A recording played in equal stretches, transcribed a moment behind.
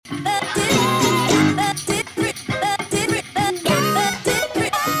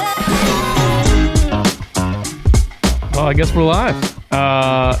I guess we're live.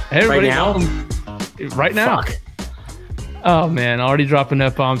 Hey, everybody. Right now. Fuck. Oh, man. Already dropping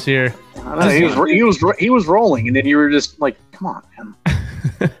F-bombs here. I know, he was rolling, and then you were just like, come on,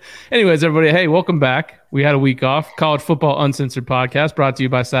 man. Anyways, everybody, hey, welcome back. We had a week off. College Football Uncensored Podcast brought to you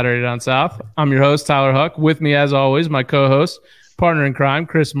by Saturday Down South. I'm your host, Tyler Huck. With me, as always, my co-host, partner in crime,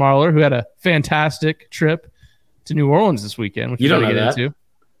 Chris Marler, who had a fantastic trip to New Orleans this weekend, which you don't get know that. into.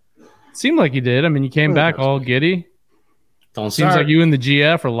 Seemed like you did. I mean, you came back all giddy. Don't Seems start. like you and the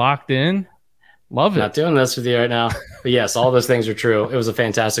GF are locked in. Love it. Not doing this with you right now. But yes, all those things are true. It was a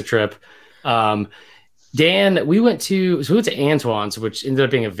fantastic trip. Dan, we went to Antoine's, which ended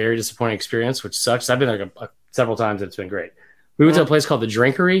up being a very disappointing experience, which sucks. I've been there several times. It's been great. We went to a place called the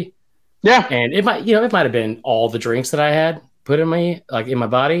Drinkery. Yeah. And it might have been all the drinks that I had put in my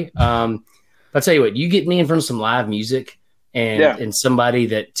body. I'll tell you what, you get me in front of some live music and somebody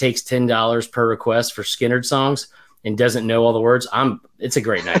that takes $10 per request for Skynyrd songs and doesn't know all the words. It's a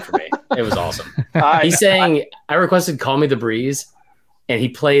great night for me. It was awesome. I requested Call Me the Breeze, and he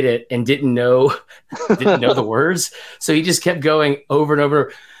played it and didn't know the words. So he just kept going over and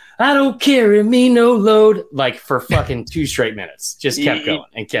over. I don't carry me no load, like for fucking 2 straight minutes. Just kept going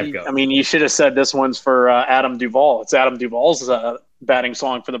and kept going. I mean, you should have said this one's for Adam Duvall. It's Adam Duvall's batting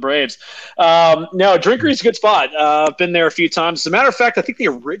song for the Braves. No, Drinkery's a good spot. I've been there a few times. As a matter of fact, I think the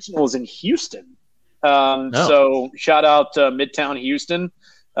original is in Houston. So shout out Midtown Houston.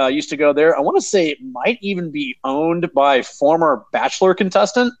 Used to go there. I want to say it might even be owned by former Bachelor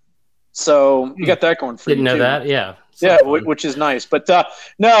contestant. So you got that going for you. Didn't know too. that. Yeah. Which is nice. But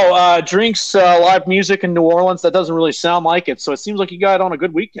drinks, live music in New Orleans. That doesn't really sound like it. So it seems like you got on a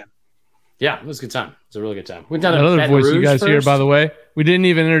good weekend. Yeah, it was a good time. It was a really good time. We've done another voice you guys first. hear, by the way. We didn't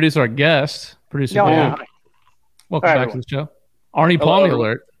even introduce our guest, producer Dan. Welcome back to the show. Arnie Palmy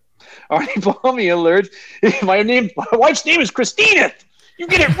alert. Arnie Palmy alert. My wife's name is Christina. You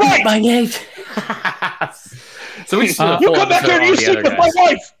get it right. My name. So we you come back here and you sleep with my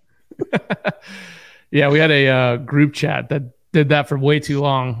wife. Yeah, we had a group chat that did that for way too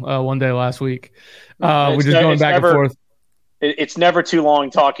long one day last week. We're just going back and forth. It's never too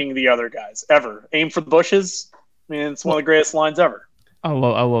long talking to the other guys, ever. Aim for the bushes. I mean, it's one of the greatest lines ever. I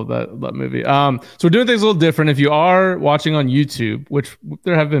love that movie. So we're doing things a little different. If you are watching on YouTube, which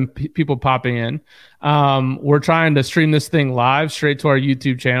there have been people popping in, we're trying to stream this thing live straight to our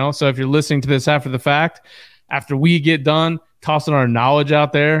YouTube channel. So if you're listening to this after the fact, after we get done tossing our knowledge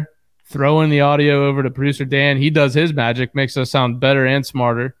out there, throwing the audio over to producer Dan, he does his magic, makes us sound better and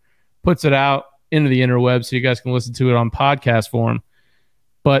smarter, puts it out into the interweb so you guys can listen to it on podcast form.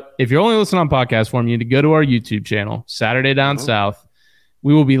 But if you're only listening on podcast form, you need to go to our YouTube channel, Saturday Down South.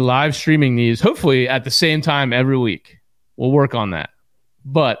 We will be live streaming these, hopefully at the same time every week. We'll work on that.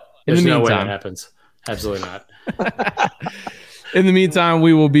 But in the meantime, no way that happens. Absolutely not. In the meantime,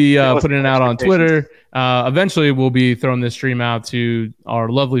 we will be putting it out on Twitter. Eventually, we'll be throwing this stream out to our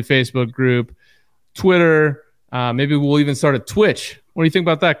lovely Facebook group, Twitter. Maybe we'll even start a Twitch. What do you think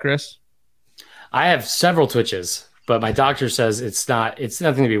about that, Chris? I have several Twitches, but my doctor says it's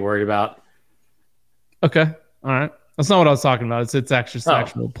nothing to be worried about. Okay. All right. That's not what I was talking about. It's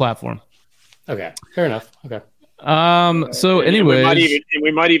actual platform. Okay. Fair enough. Okay. So anyways,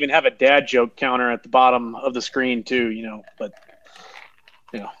 we might even have a dad joke counter at the bottom of the screen too, but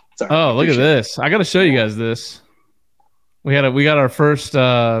sorry. Oh, look at this. I got to show you guys this. We got our first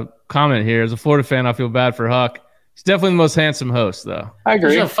comment here. As a Florida fan, I feel bad for Huck. He's definitely the most handsome host, though. I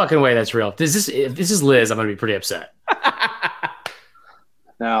agree. There's no fucking way that's real. If this is Liz, I'm going to be pretty upset.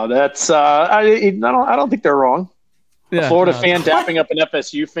 No, that's I don't think they're wrong. Yeah, a Florida fan dapping up an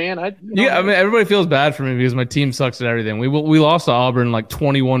FSU fan. I mean, everybody feels bad for me because my team sucks at everything. We lost to Auburn like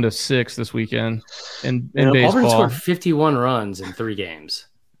 21-6 this weekend in baseball. Auburn scored 51 runs in 3 games.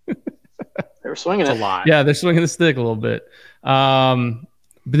 They were swinging a lot. Yeah, they're swinging the stick a little bit. But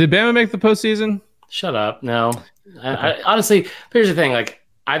did Bama make the postseason? Shut up. No. I honestly, here's the thing. Like,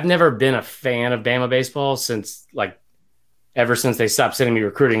 I've never been a fan of Bama baseball ever since they stopped sending me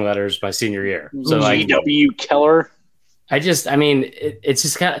recruiting letters my senior year. So G.W. Keller. It's just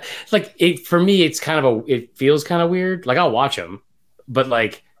kind of like for me. It feels kind of weird. Like, I'll watch them, but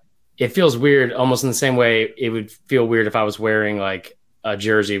like it feels weird almost in the same way it would feel weird if I was wearing like a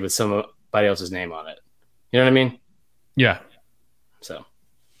jersey with somebody else's name on it. You know what I mean? Yeah. So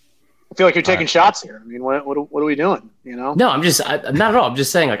I feel like you're taking shots here. I mean, what are we doing? No, I'm not at all. I'm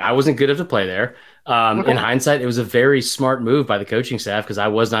just saying, like, I wasn't good enough to play there. In hindsight, it was a very smart move by the coaching staff because I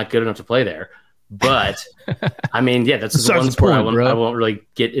was not good enough to play there. But I mean, yeah, that's the one sport I won't really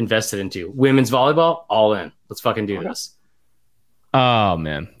get invested into. Women's volleyball, all in. Let's fucking do this. Oh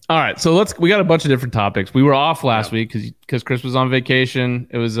man. All right. So we got a bunch of different topics. We were off last week because Chris was on vacation.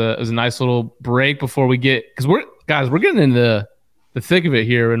 It was a nice little break before we get, because we're getting into the thick of it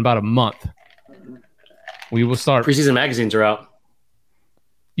here in about a month. We will start. Preseason magazines are out.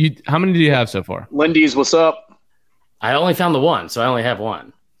 How many do you have so far? Lindy's, what's up? I only found the one, so I only have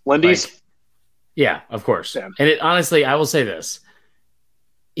one. Lindy's? Yeah, of course. Yeah. And honestly, I will say this.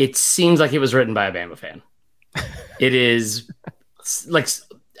 It seems like it was written by a Bama fan. It is like,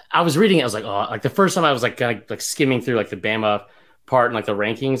 I was reading it, I was like, oh, like the first time I was like kind of like skimming through like the Bama part and like the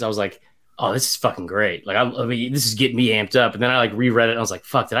rankings, I was like, oh, this is fucking great. Like, I mean, this is getting me amped up. And then I like reread it and I was like,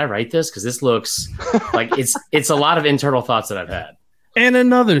 fuck, did I write this? Because this looks like it's a lot of internal thoughts that I've had. And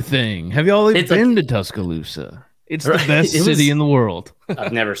another thing, have y'all been to Tuscaloosa? It's the best city in the world.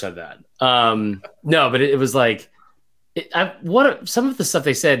 I've never said that. No, but it was like, some of the stuff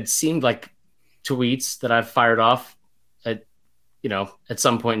they said seemed like tweets that I've fired off at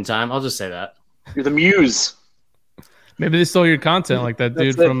some point in time. I'll just say that. You're the muse. Maybe they stole your content like that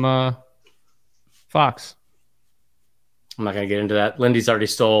dude from Fox. I'm not going to get into that. Lindy's already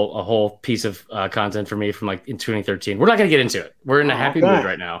stole a whole piece of content from me from like in 2013. We're not going to get into it. We're in a happy mood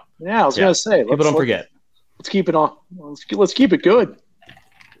right now. Yeah, I was going to say. People don't forget. Let's keep it on. Let's keep it good.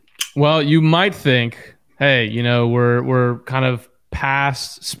 Well, you might think, hey, we're kind of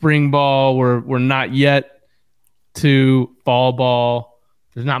past spring ball. We're not yet to fall ball.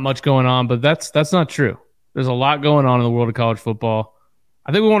 There's not much going on, but that's not true. There's a lot going on in the world of college football.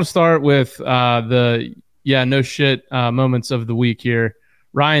 I think we want to start with the no shit moments of the week here.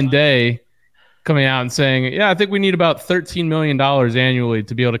 Ryan Day coming out and saying, I think we need about $13 million annually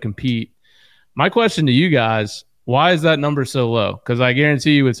to be able to compete. My question to you guys, why is that number so low? Because I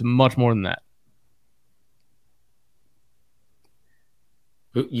guarantee you it's much more than that.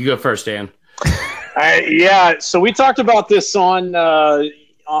 You go first, Dan. So we talked about this on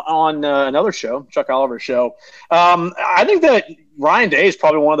another show, Chuck Oliver's show. I think that Ryan Day is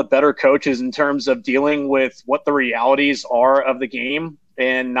probably one of the better coaches in terms of dealing with what the realities are of the game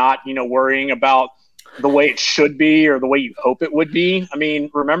and not, worrying about the way it should be or the way you hope it would be. I mean,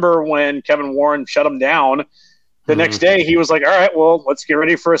 remember when Kevin Warren shut him down? The next day he was like, all right, well, let's get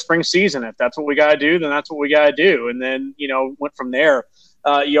ready for a spring season. If that's what we got to do, then that's what we got to do. And then, went from there.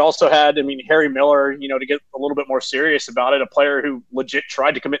 You also had, Harry Miller, to get a little bit more serious about it, a player who legit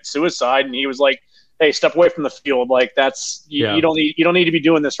tried to commit suicide. And he was like, hey, step away from the field. Like you don't need to be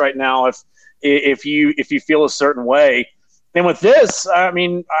doing this right now. If you feel a certain way. And with this, I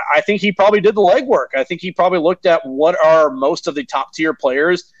think he probably did the legwork. I think he probably looked at what are most of the top tier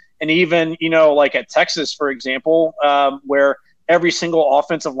players. And even, like at Texas, for example, where every single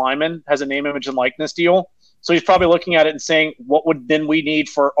offensive lineman has a name, image, and likeness deal. So he's probably looking at it and saying, what would then we need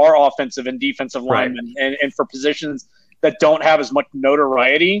for our offensive and defensive linemen and for positions that don't have as much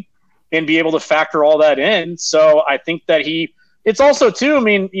notoriety and be able to factor all that in. So I think that it's also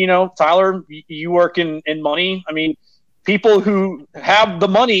too, Tyler, you work in money. People who have the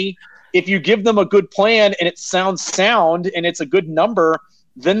money, if you give them a good plan and it sounds sound and it's a good number,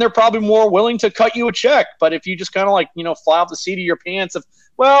 then they're probably more willing to cut you a check. But if you just kind of fly off the seat of your pants of,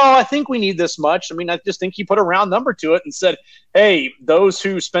 well, I think we need this much. I just think he put a round number to it and said, hey, those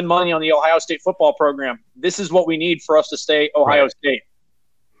who spend money on the Ohio State football program, this is what we need for us to stay Ohio State.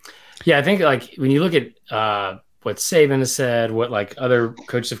 Yeah, I think when you look at what Saban has said, what other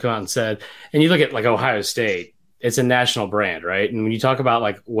coaches have come out and said, and you look at Ohio State, it's a national brand, right? And when you talk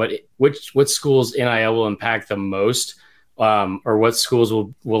about what schools NIL will impact the most, or what schools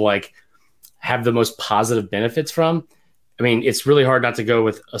will have the most positive benefits from, it's really hard not to go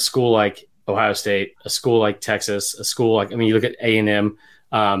with a school like Ohio State, a school like Texas, a school you look at A&M.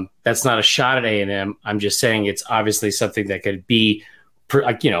 That's not a shot at A&M. I'm just saying it's obviously something that could be,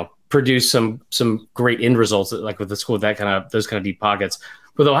 produce some great end results, with the school with those kind of deep pockets.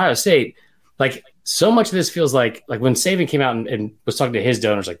 With Ohio State, so much of this feels like when Saban came out and was talking to his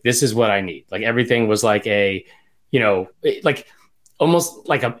donors, this is what I need. Everything was almost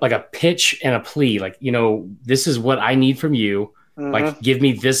like a pitch and a plea. This is what I need from you. Mm-hmm. Give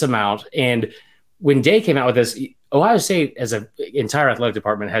me this amount. And when Day came out with this, Ohio State as an entire athletic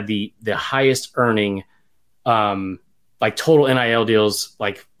department had the highest earning, total NIL deals,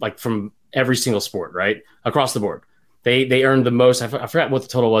 from every single sport, right? Across the board. They earned the most. I forgot what the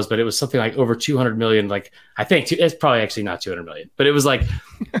total was, but it was something over 200 million. I think it's probably actually not 200 million, but it was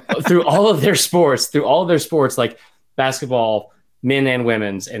through all of their sports, basketball, men and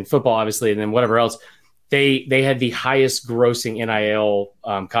women's, and football, obviously, and then whatever else. They had the highest grossing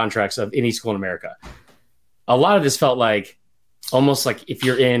NIL contracts of any school in America. A lot of this felt almost if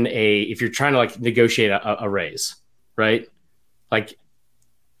you're trying to negotiate a raise, right? like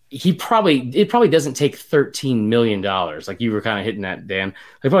it probably doesn't take $13 million. Like you were kind of hitting that, Dan.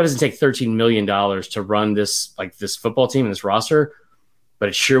 It probably doesn't take $13 million to run this football team and this roster, but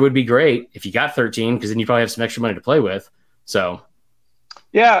it sure would be great if you got 13, because then you probably have some extra money to play with. So,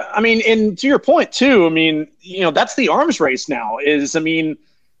 yeah, I mean, and to your point too, I mean, that's the arms race now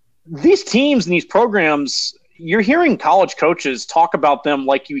these teams and these programs, you're hearing college coaches talk about them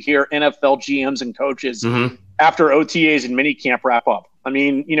like you hear NFL GMs and coaches after OTAs and minicamp wrap up. I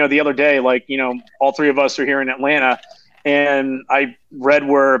mean, the other day, all three of us are here in Atlanta, and I read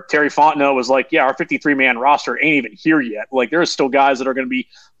where Terry Fontenot was like, yeah, our 53-man roster ain't even here yet. Like, there are still guys that are going to be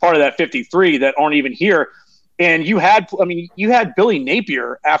part of that 53 that aren't even here. And you had Billy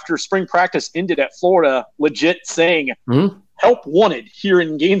Napier after spring practice ended at Florida legit saying, help wanted here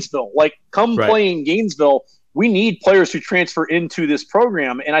in Gainesville. Like, come play in Gainesville. We need players who transfer into this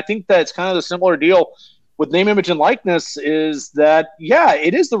program. And I think that's kind of the similar deal with name, image, and likeness is that, yeah,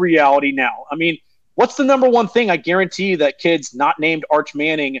 it is the reality now. I mean, what's the number one thing I guarantee that kids not named Arch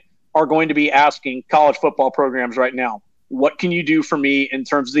Manning are going to be asking college football programs right now? What can you do for me in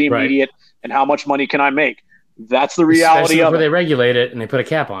terms of the immediate and how much money can I make? That's the reality of it. They regulate it and they put a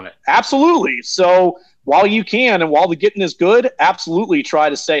cap on it. Absolutely. So while you can and while the getting is good, absolutely try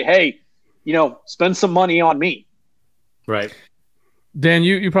to say, hey, spend some money on me. Right. Dan,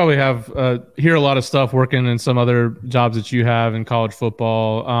 you probably have hear a lot of stuff working in some other jobs that you have in college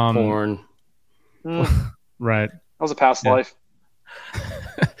football. Porn. Right. That was a past life.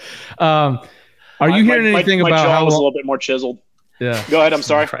 Are you hearing anything my about jaw how was a little bit more chiseled? Yeah. Go ahead. I'm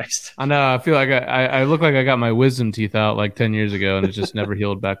sorry. Christ. I know. I feel like I look like I got my wisdom teeth out like 10 years ago, and it's just never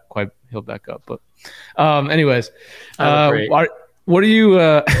healed back up. But, anyways, what do you?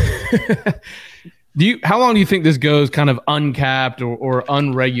 How long do you think this goes kind of uncapped or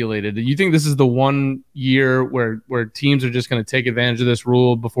unregulated? Do you think this is the one year where teams are just going to take advantage of this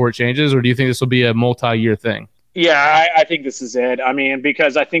rule before it changes, or do you think this will be a multi-year thing? Yeah, I think this is it. I mean,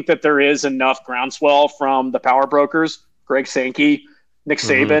 because I think that there is enough groundswell from the power brokers, Greg Sankey, Nick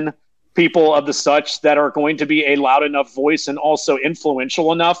Saban, people of the such that are going to be a loud enough voice and also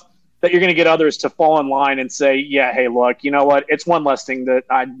influential enough that you're going to get others to fall in line and say, yeah, hey, look, you know what? It's one less thing that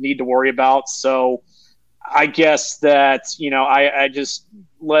I need to worry about. So I guess that, I just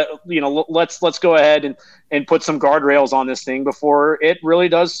let's go ahead and put some guardrails on this thing before it really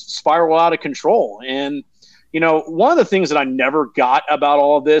does spiral out of control. And, one of the things that I never got about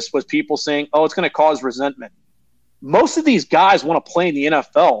all of this was people saying, oh, it's going to cause resentment. Most of these guys want to play in the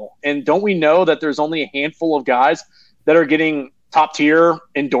NFL. And don't we know that there's only a handful of guys that are getting top tier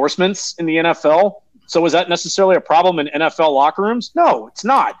endorsements in the NFL? So is that necessarily a problem in NFL locker rooms? No, it's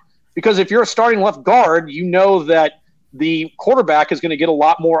not. Because if you're a starting left guard, you know that the quarterback is going to get a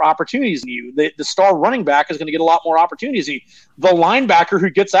lot more opportunities than you. The star running back is going to get a lot more opportunities than you. The linebacker who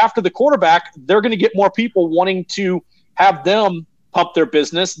gets after the quarterback, they're going to get more people wanting to have them pump their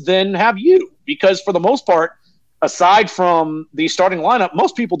business than have you. Because for the most part, aside from the starting lineup,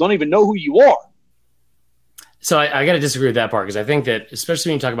 most people don't even know who you are. So I got to disagree with that part, because I think that, especially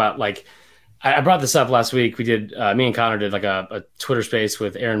when you talk about, like, I brought this up last week. We did, me and Connor did like a Twitter space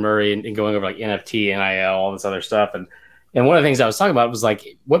with Aaron Murray and going over like NFT, NIL, all this other stuff. And one of the things I was talking about was like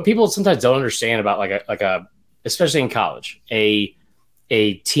what people sometimes don't understand about like a especially in college, a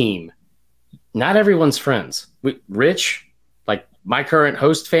team. Not everyone's friends. Rich, like my current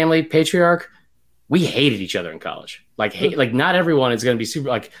host family, patriarch, we hated each other in college. Like not everyone is going to be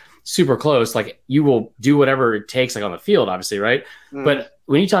super close. Like you will do whatever it takes, like on the field, obviously, right? But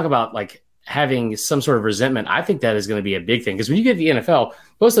when you talk about like having some sort of resentment, I think that is going to be a big thing. Because when you get to the NFL,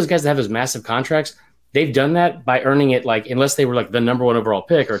 most of those guys that have those massive contracts, they've done that by earning it, like, unless they were like the number one overall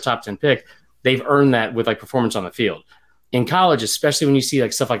pick or top 10 pick, they've earned that with like performance on the field. In college, especially when you see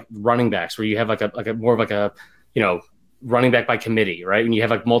like stuff like running backs, where you have like a more of like a, running back by committee, right? When you have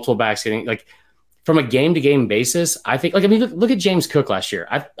like multiple backs getting like from a game to game basis, I think look at James Cook last year.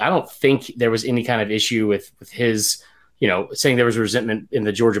 I don't think there was any kind of issue with his, saying there was resentment in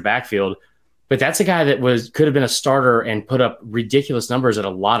the Georgia backfield. But that's a guy that could have been a starter and put up ridiculous numbers at a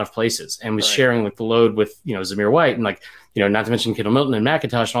lot of places and was sharing like the load with, Zamir White and like, not to mention Kendall Milton and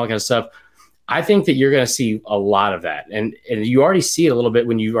McIntosh and all that kind of stuff. I think that you're going to see a lot of that. And you already see it a little bit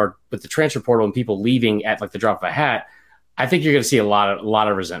when you are with the transfer portal and people leaving at like the drop of a hat. I think you're going to see a lot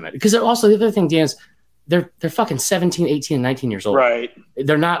of resentment, because also the other thing, Dan, is they're fucking 17, 18, and 19 years old. Right.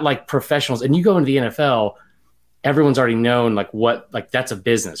 They're not like professionals. And you go into the NFL, everyone's already known that's a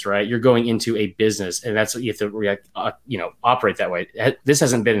business, right? You're going into a business, and that's what you have to operate that way. This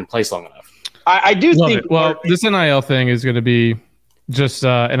hasn't been in place long enough. I do think. Well, this NIL thing is going to be just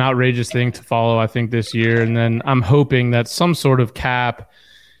an outrageous thing to follow, I think, this year. And then I'm hoping that some sort of cap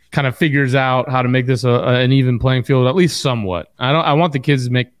kind of figures out how to make this an even playing field, at least somewhat. I want the kids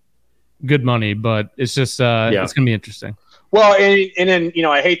to make good money, but it's just it's going to be interesting. Well, and then,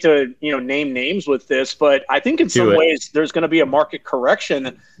 I hate to, name names with this, but I think in some ways there's going to be a market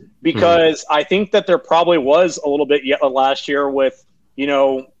correction because I think that there probably was a little bit last year with,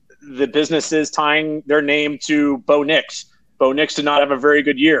 the businesses tying their name to Bo Nix. Bo Nix did not have a very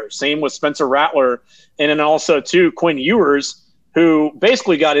good year. Same with Spencer Rattler. And then also, too, Quinn Ewers, who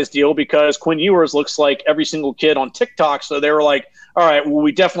basically got his deal because Quinn Ewers looks like every single kid on TikTok. So they were like, all right, well,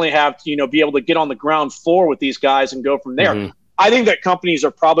 we definitely have to, be able to get on the ground floor with these guys and go from there. Mm-hmm. I think that companies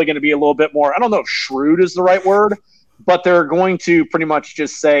are probably going to be a little bit more, I don't know if shrewd is the right word, but they're going to pretty much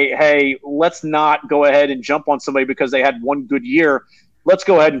just say, hey, let's not go ahead and jump on somebody because they had one good year. Let's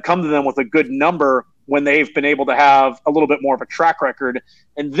go ahead and come to them with a good number when they've been able to have a little bit more of a track record.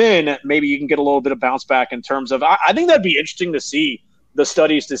 And then maybe you can get a little bit of bounce back in terms of, I think that'd be interesting to see the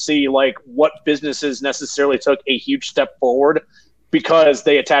studies to see like what businesses necessarily took a huge step forward because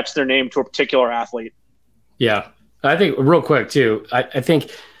they attached their name to a particular athlete. Yeah. I think real quick too, I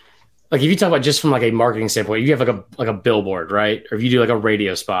think like if you talk about just from like a marketing standpoint, you have like a billboard, right? Or if you do like a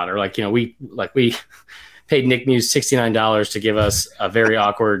radio spot or like, we paid Nick Muse $69 to give us a very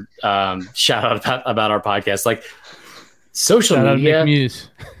awkward shout out about our podcast. Like social media.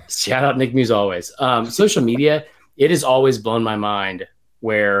 Shout out Nick Muse always. Social media, it has always blown my mind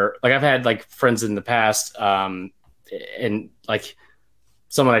where like I've had like friends in the past and like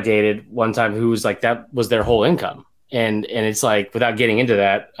someone I dated one time who was like that was their whole income. And it's like without getting into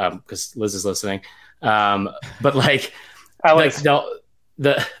that, because Liz is listening. But like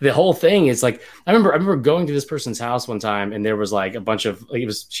the whole thing is like I remember going to this person's house one time and there was like a bunch of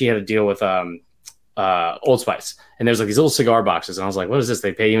she had a deal with Old Spice and there was like these little cigar boxes and I was like, what is this?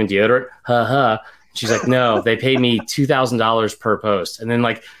 They pay you in deodorant? She's like, no, they paid me $2,000 per post. And then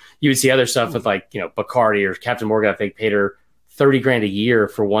like you would see other stuff with like Bacardi or Captain Morgan. I think paid her $30,000 a year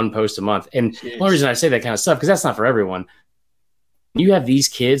for one post a month. And the only reason I say that kind of stuff because that's not for everyone. You have these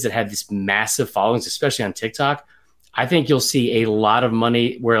kids that have this massive followings, especially on TikTok. I think you'll see a lot of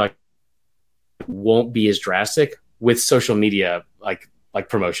money where like it won't be as drastic with social media like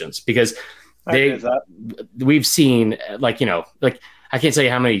promotions because we've seen like I can't tell you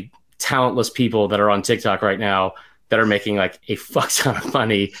how many talentless people that are on TikTok right now that are making like a fuck ton of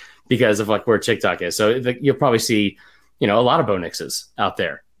money because of like where TikTok is. So you'll probably see a lot of Bo Nixes out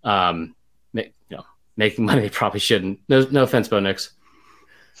there making money they probably shouldn't. No offense, Bo Nix.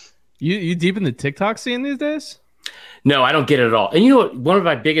 You deep in the TikTok scene these days? No, I don't get it at all. And you know what? One of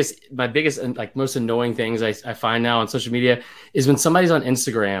my biggest and like most annoying things I find now on social media is when somebody's on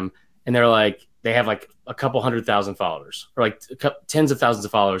Instagram and they're like, they have like a couple 100,000 followers or like tens of thousands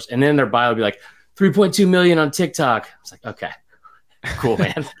of followers. And then their bio will be like 3.2 million on TikTok. It's like, okay, cool,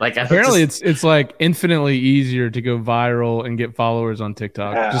 man. Like apparently it's like infinitely easier to go viral and get followers on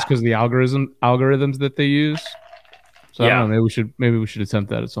TikTok just because of the algorithms that they use. So I don't know, maybe we should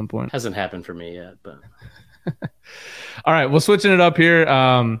attempt that at some point. Hasn't happened for me yet, but all right, well, switching it up here.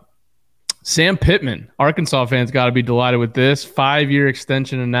 Sam Pittman, Arkansas fans got to be delighted with this 5-year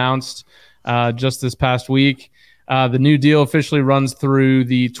extension announced just this past week. The new deal officially runs through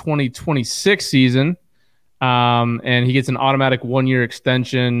the 2026 season, and he gets an automatic 1-year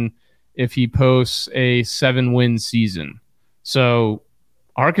extension if he posts a 7-win season. So,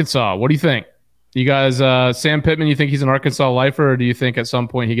 Arkansas, what do you think? You guys, Sam Pittman, you think he's an Arkansas lifer, or do you think at some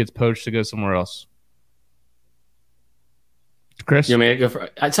point he gets poached to go somewhere else? Chris, you want me to go for?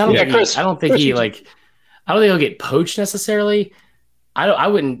 I don't think he'll get poached necessarily. I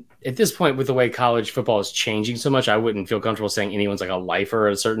wouldn't at this point with the way college football is changing so much. I wouldn't feel comfortable saying anyone's like a lifer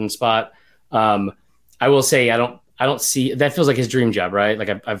at a certain spot. I will say I don't see that feels like his dream job, right? Like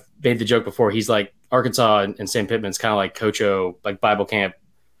I've made the joke before. He's like Arkansas and Sam Pittman's kind of like Coach O, like Bible camp,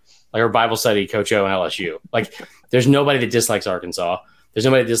 like our Bible study Coach O and LSU. Like there's nobody that dislikes Arkansas. There's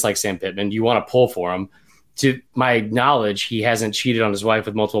nobody that dislikes Sam Pittman. You want to pull for him. To my knowledge, he hasn't cheated on his wife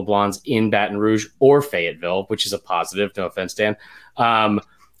with multiple blondes in Baton Rouge or Fayetteville, which is a positive. No offense, Dan.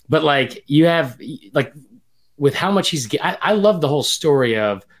 But like you have like with how much I love the whole story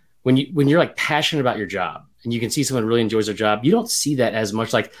of when you're like passionate about your job and you can see someone really enjoys their job. You don't see that as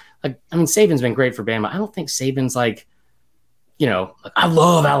much. Like I mean, Saban's been great for Bama. I don't think Saban's like, like, I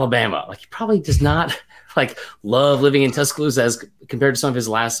love Alabama. Like he probably does not like love living in Tuscaloosa as compared to some of his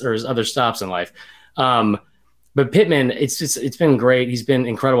last or his other stops in life. But Pittman, it's been great. He's been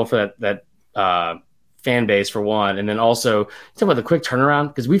incredible for that fan base for one. And then also talk about the quick turnaround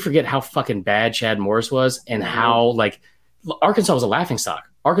because we forget how fucking bad Chad Morris was and how like Arkansas was a laughingstock.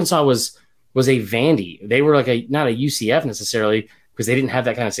 Arkansas was a Vandy. They were like not a UCF necessarily because they didn't have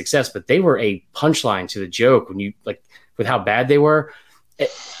that kind of success, but they were a punchline to the joke when you like with how bad they were.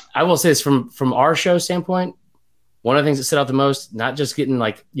 I will say this from our show standpoint. One of the things that stood out the most, not just getting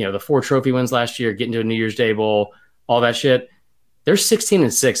like, the 4 trophy wins last year, getting to a New Year's Day Bowl, all that shit. They're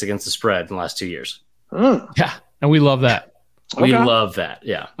 16-6 against the spread in the last 2 years. Yeah. And we love that. We love that.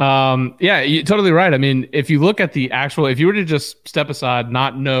 Yeah. Yeah, you're totally right. I mean, if you look at the actual, if you were to just step aside,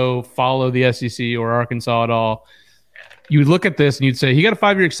 not follow the SEC or Arkansas at all, you would look at this and you'd say, he got a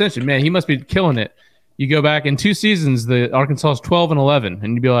 5-year extension. Man, he must be killing it. You go back in 2 seasons, the Arkansas is 12-11,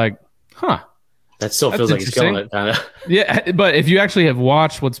 and you'd be like, huh. That still feels like he's killing it, kind of. Yeah, but if you actually have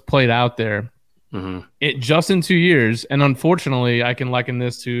watched what's played out there, it just in 2 years, and unfortunately, I can liken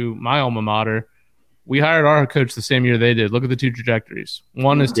this to my alma mater. We hired our coach the same year they did. Look at the 2 trajectories.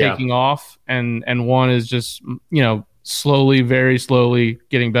 One is taking off, and one is just slowly, very slowly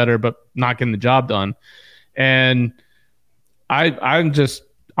getting better, but not getting the job done. And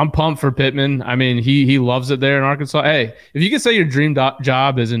I'm pumped for Pittman. I mean, he loves it there in Arkansas. Hey, if you could say your dream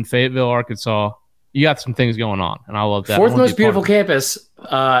job is in Fayetteville, Arkansas, you got some things going on, and I love that. 4th most beautiful campus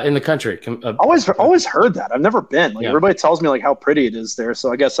in the country. Always heard that. I've never been. Everybody tells me like how pretty it is there, so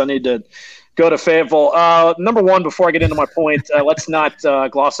I guess I need to go to Fayetteville. Number one, before I get into my point, let's not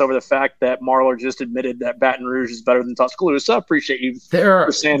gloss over the fact that Marlar just admitted that Baton Rouge is better than Tuscaloosa. Appreciate you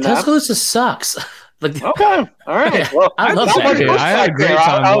for saying that. Tuscaloosa sucks. Okay. All right. Well, I love that. I had a great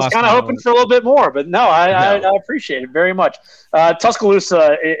time. I was kind of hoping for a little bit more, but no, I appreciate it very much.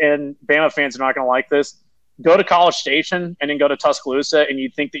 Tuscaloosa and Bama fans are not going to like this. Go to College Station and then go to Tuscaloosa, and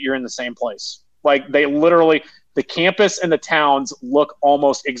you'd think that you're in the same place. Like they literally, the campus and the towns look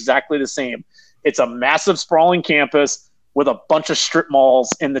almost exactly the same. It's a massive sprawling campus with a bunch of strip malls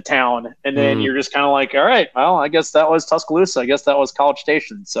in the town. And then you're just kind of like, all right, well, I guess that was Tuscaloosa. I guess that was College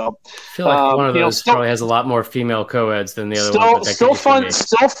Station. So I feel like one of those probably has a lot more female co-eds than the other one. Still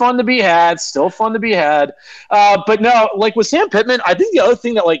fun to be had. But no, like with Sam Pittman, I think the other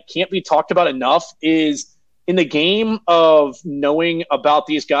thing that like can't be talked about enough is in the game of knowing about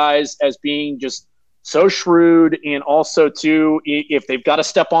these guys as being just so shrewd, and also too, if they've got to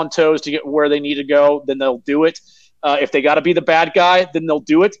step on toes to get where they need to go, then they'll do it. If they got to be the bad guy, then they'll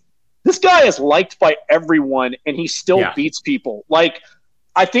do it. This guy is liked by everyone, and he still beats people. Like,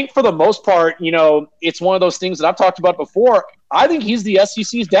 I think for the most part, it's one of those things that I've talked about before. I think he's the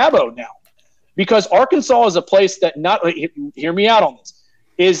SEC's Dabo now, because Arkansas is a place that hear me out on this,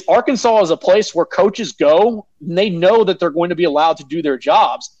 is Arkansas is a place where coaches go, and they know that they're going to be allowed to do their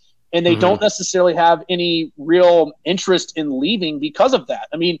jobs, and they don't necessarily have any real interest in leaving because of that.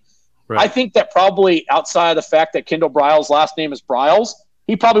 I mean, I think that probably outside of the fact that Kendall Briles' last name is Briles,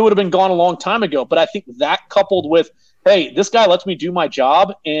 he probably would have been gone a long time ago. But I think that coupled with, hey, this guy lets me do my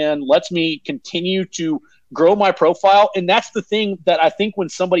job and lets me continue to grow my profile. And that's the thing that I think when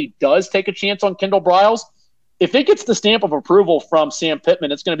somebody does take a chance on Kendall Briles, if it gets the stamp of approval from Sam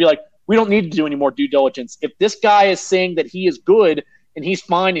Pittman, it's going to be like, we don't need to do any more due diligence. If this guy is saying that he is good and he's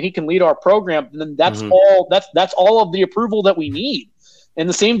fine and he can lead our program, then that's all of the approval that we need. And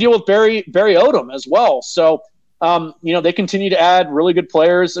the same deal with Barry Odom as well. So, they continue to add really good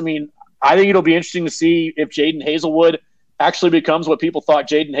players. I mean, I think it'll be interesting to see if Jaden Hazelwood actually becomes what people thought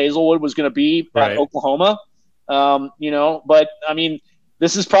Jaden Hazelwood was going to be at Oklahoma. But I mean,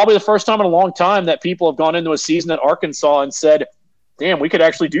 this is probably the first time in a long time that people have gone into a season at Arkansas and said, damn, we could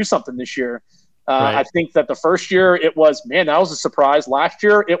actually do something this year. I think that the first year it was, man, that was a surprise. Last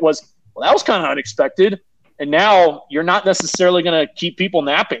year it was, well, that was kind of unexpected. And now you're not necessarily going to keep people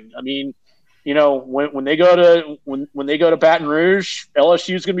napping. I mean, when they go to Baton Rouge,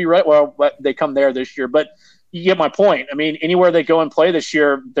 LSU is going to be right. Well, they come there this year, but you get my point. I mean, anywhere they go and play this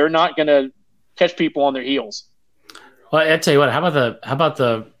year, they're not going to catch people on their heels. Well, I tell you what. How about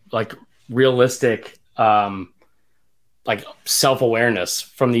the like realistic, like self-awareness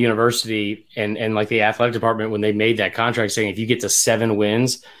from the university and like the athletic department when they made that contract saying if you get to 7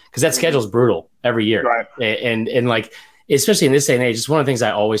 wins. Because that schedule is brutal every year. Right. And like, especially in this day and age, it's one of the things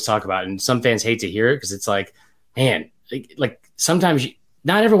I always talk about. And some fans hate to hear it because it's like, man, like sometimes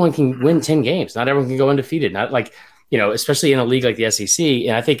not everyone can win 10 games. Not everyone can go undefeated. Not like, especially in a league like the SEC.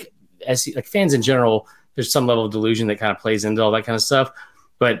 And I think like fans in general, there's some level of delusion that kind of plays into all that kind of stuff.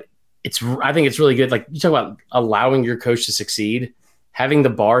 But I think it's really good. Like you talk about allowing your coach to succeed, having the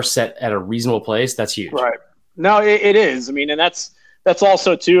bar set at a reasonable place. That's huge. Right. No, it is. I mean, and that's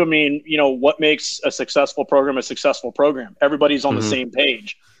also too, I mean, what makes a successful program a successful program? Everybody's on the same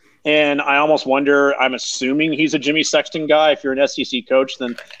page. And I almost wonder, I'm assuming he's a Jimmy Sexton guy. If you're an SEC coach,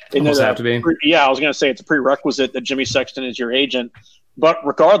 then have to be. Yeah, I was going to say it's a prerequisite that Jimmy Sexton is your agent. But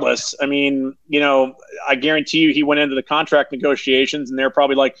regardless, I mean, I guarantee you he went into the contract negotiations and they're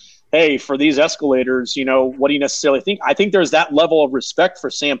probably like, hey, for these escalators, what do you necessarily think? I think there's that level of respect for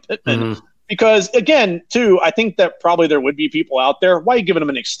Sam Pittman because, again, too, I think that probably there would be people out there. Why are you giving him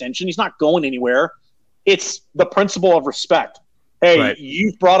an extension? He's not going anywhere. It's the principle of respect. Hey,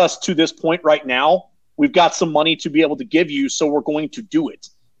 You've brought us to this point right now. We've got some money to be able to give you, so we're going to do it.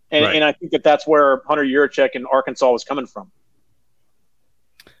 And I think that's where Hunter Yurachek in Arkansas was coming from.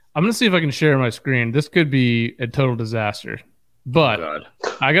 I'm going to see if I can share my screen. This could be a total disaster. But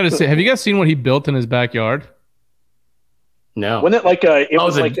I got to say, have you guys seen what he built in his backyard? No. Wasn't it like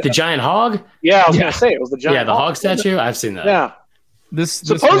the giant hog? Yeah, I was going to say it was the giant the hog statue. I've seen that. Yeah. This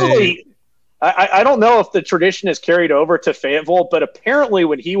supposedly, I don't know if the tradition is carried over to Fayetteville, but apparently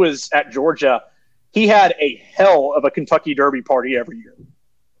when he was at Georgia, he had a hell of a Kentucky Derby party every year.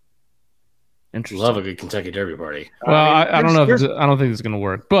 Interesting. Love a good Kentucky Derby party. Well, I don't know. I don't think it's going to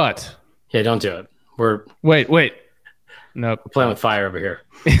work, but yeah, don't do it. Wait. Nope. We're playing with fire over here.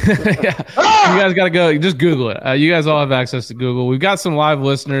 You guys got to go. Just Google it. You guys all have access to Google. We've got some live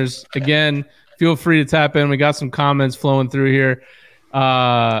listeners. Again, feel free to tap in. We got some comments flowing through here. Dan,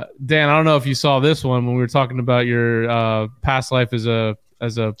 I don't know if you saw this one when we were talking about your past life as a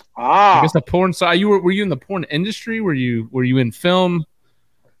I guess a porn star. Were you in the porn industry? Were you in film?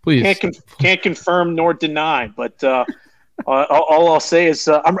 Please. Can't confirm nor deny, but all I'll say is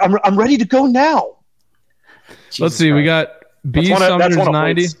I'm ready to go now. Let's see. Christ. We got B Summers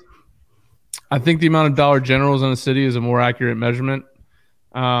 90. I think the amount of Dollar Generals in the city is a more accurate measurement.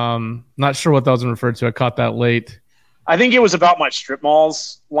 Not sure what that was referred to. I caught that late. I think it was about my strip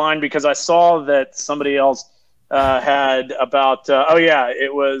malls line because I saw that somebody else had about.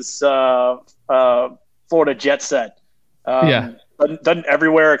 It was Florida Jet Set. Done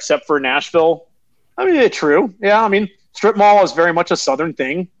everywhere except for Nashville. I mean, it's true. Yeah, I mean, strip mall is very much a Southern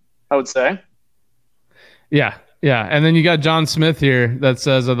thing, I would say. Yeah. And then you got John Smith here that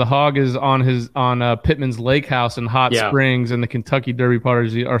says the hog is on Pittman's Lake House in Hot Springs, and the Kentucky Derby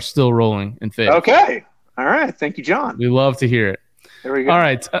parties are still rolling in Fayetteville. Okay. All right. Thank you, John. We love to hear it. There we go. All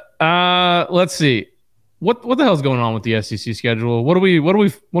right. Let's see. What the hell's going on with the SEC schedule? What do we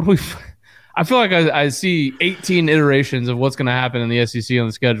I feel like I see 18 iterations of what's going to happen in the SEC on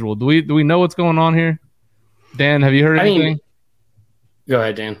the schedule. Do we know what's going on here? Dan, have you heard anything? Go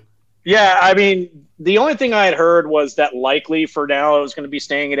ahead, Dan. Yeah, I mean, the only thing I had heard was that likely for now it was going to be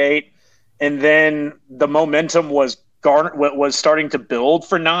staying at 8, and then the momentum was starting to build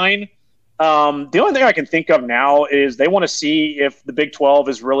for 9. The only thing I can think of now is they want to see if the Big 12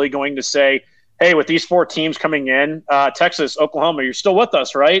 is really going to say, hey, with these 4 teams coming in, Texas, Oklahoma, you're still with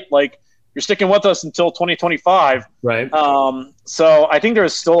us, right? Like, you're sticking with us until 2025. Right. So I think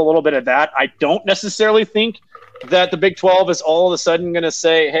there's still a little bit of that. I don't necessarily think that the Big 12 is all of a sudden going to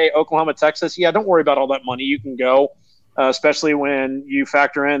say, hey, Oklahoma, Texas, don't worry about all that money. You can go, especially when you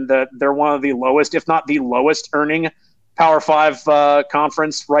factor in that they're one of the lowest, if not the lowest earning Power 5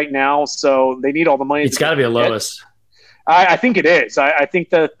 conference right now. So they need all the money. It's got to be the lowest. I think it is. I think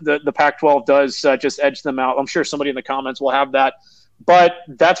that the Pac-12 does just edge them out. I'm sure somebody in the comments will have that. But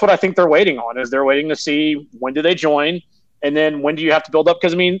that's what I think they're waiting on, is they're waiting to see when do they join, and then when do you have to build up?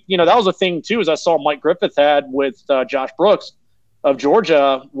 Because, I mean, that was a thing, too, as I saw Mike Griffith had with Josh Brooks of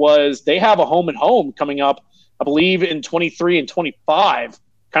Georgia, was they have a home and home coming up, I believe, in 23 and 25,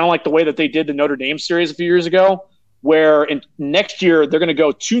 kind of like the way that they did the Notre Dame series a few years ago, where next year they're going to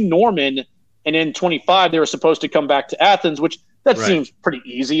go to Norman, and in 25 they were supposed to come back to Athens, which seems pretty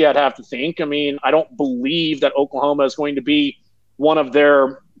easy, I'd have to think. I mean, I don't believe that Oklahoma is going to be one of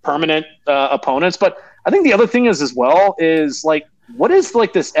their permanent opponents. But I think the other thing is like, what is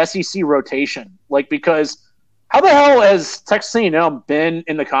like this SEC rotation? Like, because how the hell has Texas A&M been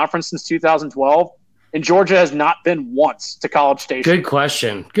in the conference since 2012 and Georgia has not been once to College Station? Good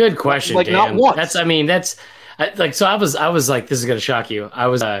question, like, Dan. Not once. So I was like, this is going to shock you. I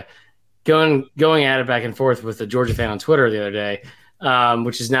was going at it back and forth with a Georgia fan on Twitter the other day,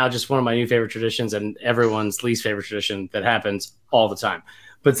 which is now just one of my new favorite traditions and everyone's least favorite tradition that happens all the time.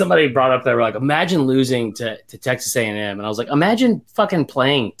 But somebody brought up that were like, imagine losing to Texas A&M, and I was like, imagine fucking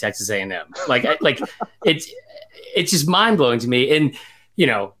playing Texas A&M. Like it's just mind blowing to me. And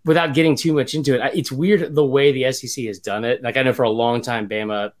without getting too much into it, it's weird the way the SEC has done it. Like, I know for a long time,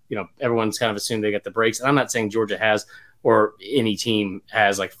 Bama, everyone's kind of assumed they get the breaks, and I'm not saying Georgia has or any team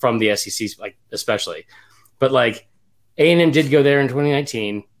has, like, from the SEC, like, especially, but like A&M did go there in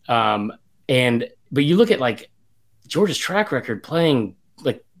 2019, but you look at like Georgia's track record playing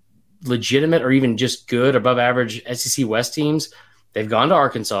like legitimate or even just good above average SEC West teams. They've gone to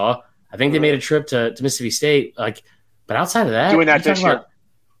Arkansas. I think they made a trip to Mississippi State. But outside of that, doing that this year,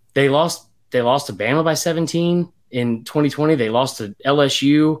 they lost to Bama by 17 in 2020. They lost to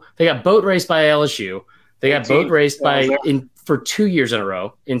LSU. They got boat raced by LSU. They got boat raced for 2 years in a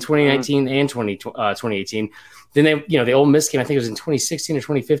row in 2019 and 2018. Then the Ole Miss game, I think it was in 2016 or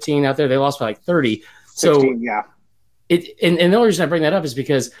 2015 out there. They lost by like 30. 16, yeah. And the only reason I bring that up is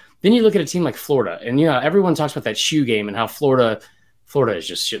because then you look at a team like Florida, and everyone talks about that shoe game and how Florida is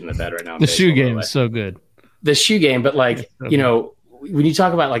just shitting the bed right now. The shoe game is so good. The shoe game, but when you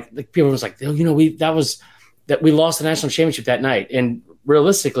talk about like people was like, we lost the national championship that night, and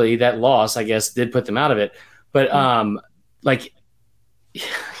realistically, that loss, I guess, did put them out of it. But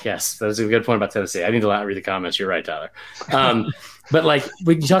yes, that was a good point about Tennessee. I need to read the comments. You're right, Tyler. But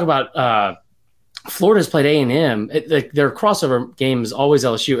when you talk about Florida's played A&M, their crossover game is always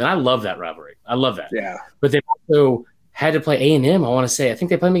LSU, and I love that rivalry. I love that. Yeah. But they also had to play A&M. I want to say, I think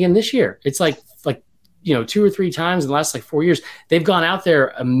they play them again this year. It's like 2 or 3 times in the last 4 years. They've gone out there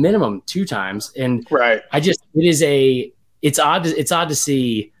a minimum 2 times, and right. It's odd to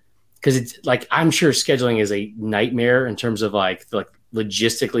see, because it's I'm sure scheduling is a nightmare in terms of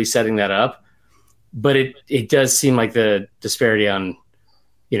logistically setting that up, but it does seem like the disparity on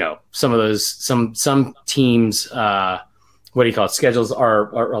some of those some teams schedules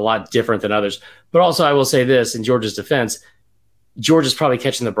are a lot different than others. But also I will say this, in Georgia's defense, Georgia's probably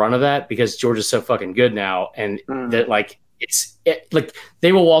catching the brunt of that because Georgia's so fucking good now, and that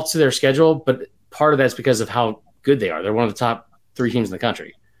they will waltz to their schedule, but part of that's because of how good they are. They're one of the top 3 teams in the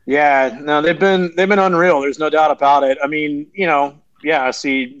country. Yeah, no, they've been unreal. There's no doubt about it. I mean, I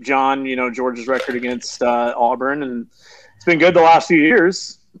see John, Georgia's record against Auburn, and it's been good the last few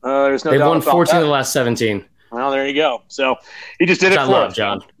years. There's no doubt about that. They've won 14 of the last 17. Well, there you go. So he just did it for us,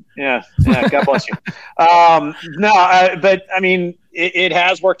 John. Yeah. God bless you. But I mean, it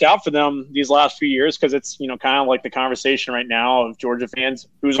has worked out for them these last few years, because it's kind of like the conversation right now of Georgia fans,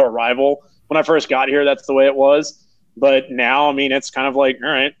 who's our rival. When I first got here, that's the way it was. But now, I mean, it's kind of like, all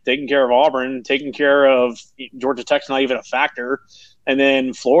right, taking care of Auburn, taking care of Georgia Tech's not even a factor. And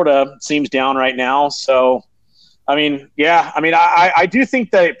then Florida seems down right now. So, I mean, yeah, I mean, I do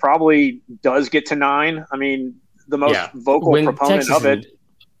think that it probably does get to 9. I mean, the most vocal proponent of it.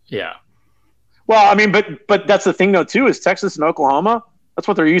 Yeah. Well, I mean, but that's the thing, though, too, is Texas and Oklahoma, that's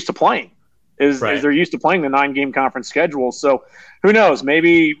what they're used to playing. Is they're used to playing the 9-game conference schedule. So who knows?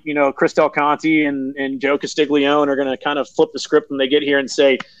 Maybe, Chris Del Conte and Joe Castiglione are going to kind of flip the script when they get here and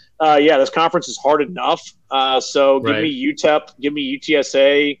say, this conference is hard enough. So give me UTEP, give me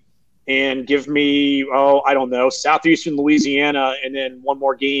UTSA, and give me, I don't know, Southeastern Louisiana, and then one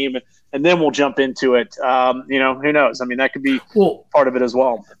more game, and then we'll jump into it. Who knows? I mean, that could be part of it as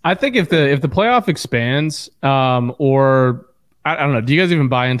well. I think if the playoff expands, or I don't know, do you guys even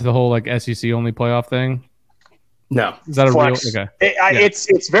buy into the whole SEC only playoff thing? No. Is that Flex. a real? Okay.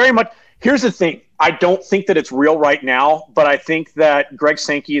 It's very much. Here's the thing. I don't think that it's real right now, but I think that Greg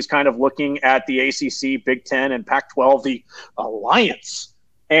Sankey is kind of looking at the ACC, Big Ten, and Pac-12, the alliance,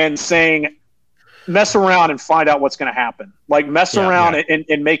 and saying, mess around and find out what's going to happen. Mess around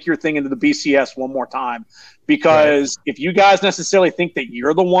and make your thing into the BCS one more time. Because if you guys necessarily think that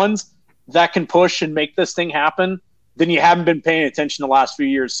you're the ones that can push and make this thing happen, then you haven't been paying attention the last few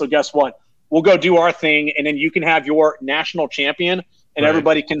years. So guess what? We'll go do our thing, and then you can have your national champion, and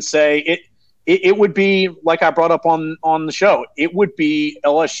everybody can say it. It would be, like I brought up on the show, it would be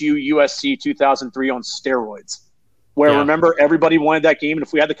LSU USC 2003 on steroids. Where remember, everybody wanted that game, and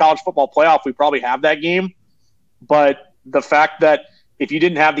if we had the college football playoff, we probably have that game. But the fact that if you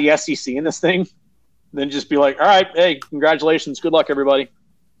didn't have the SEC in this thing, then just be like, all right, hey, congratulations, good luck, everybody.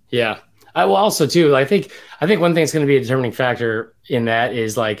 Yeah. I will also too. I think one thing that's going to be a determining factor in that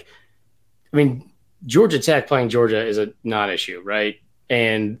is Georgia Tech playing Georgia is a non-issue, right?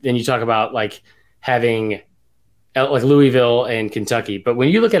 And then you talk about having Louisville and Kentucky, but when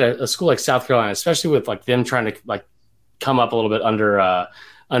you look at a school like South Carolina, especially with them trying to come up a little bit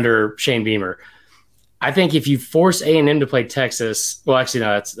under Shane Beamer, I think if you force A&M to play Texas, well, actually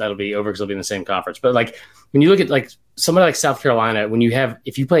no, that'll be over because they'll be in the same conference. But when you look at somebody like South Carolina,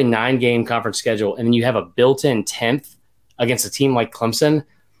 if you play 9-game conference schedule and then you have a built-in 10th against a team like Clemson,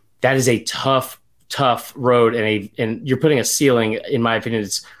 that is a tough road, and you're putting a ceiling, in my opinion.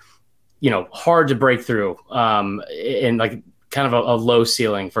 It's hard to break through, and kind of a low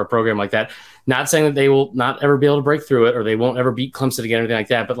ceiling for a program like that. Not saying that they will not ever be able to break through it, or they won't ever beat Clemson again, or anything like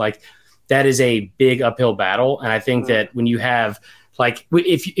that. But that is a big uphill battle, and I think that when you have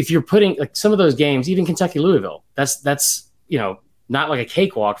if you're putting some of those games, even Kentucky Louisville, that's not like a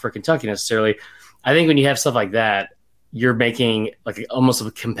cakewalk for Kentucky necessarily. I think when you have stuff like that, you're making like almost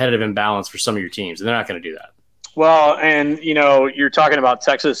a competitive imbalance for some of your teams, and they're not going to do that. Well, and you're talking about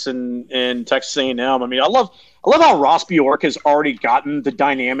Texas and Texas A&M. I mean, I love how Ross Bjork has already gotten the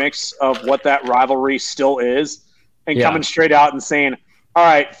dynamics of what that rivalry still is, and coming straight out and saying, "All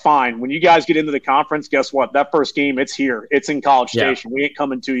right, fine. When you guys get into the conference, guess what? That first game, it's here. It's in College Station. We ain't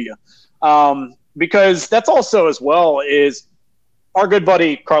coming to you." Because that's also as well is our good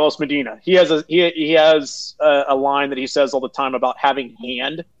buddy Carlos Medina. He has a line that he says all the time about having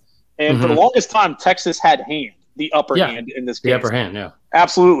hand, and for the longest time, Texas had hand. The upper hand in this case. The upper hand, yeah.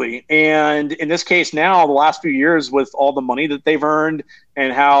 Absolutely. And in this case now, the last few years with all the money that they've earned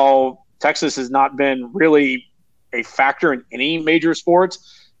and how Texas has not been really a factor in any major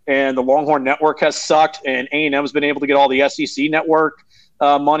sports, and the Longhorn Network has sucked, and A&M has been able to get all the SEC network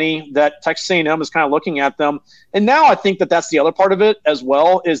money, that Texas A&M is kind of looking at them. And now I think that that's the other part of it as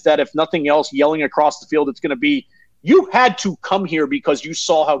well, is that if nothing else, yelling across the field, it's going to be, you had to come here because you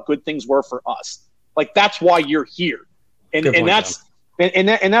saw how good things were for us. Like, that's why you're here, and that's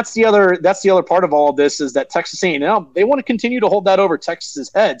the other part of all of this, is that Texas A&M, they want to continue to hold that over Texas's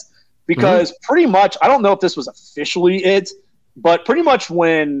heads, because pretty much, I don't know if this was officially it, but pretty much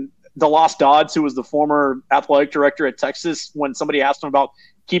when DeLoss Dodds, who was the former athletic director at Texas, when somebody asked him about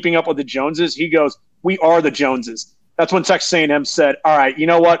keeping up with the Joneses, he goes, "We are the Joneses." That's when Texas A&M said, "All right, you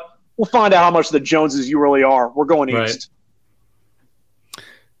know what? We'll find out how much of the Joneses you really are. We're going east."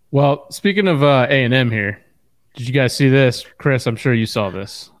 Well, speaking of A&M here, did you guys see this? Chris, I'm sure you saw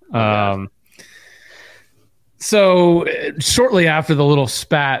this. So shortly after the little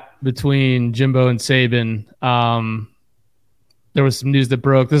spat between Jimbo and Saban, there was some news that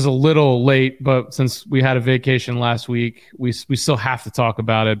broke. This is a little late, but since we had a vacation last week, we still have to talk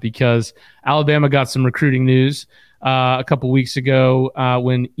about it, because Alabama got some recruiting news a couple weeks ago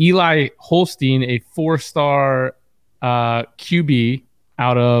when Eli Holstein, a 4-star QB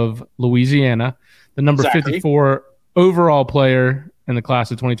out of Louisiana, the number 54 overall player in the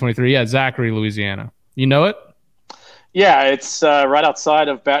class of 2023. Yeah, Zachary, Louisiana. You know it? Yeah, it's right outside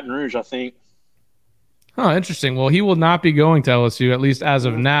of Baton Rouge, I think. Oh, interesting. Well, he will not be going to LSU, at least as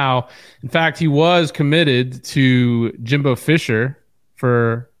of now. In fact, he was committed to Jimbo Fisher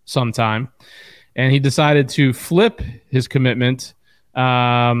for some time, and he decided to flip his commitment.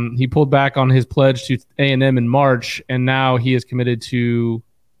 He pulled back on his pledge to A&M in March, and now he is committed to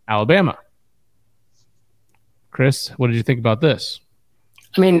Alabama. Chris, what did you think about this?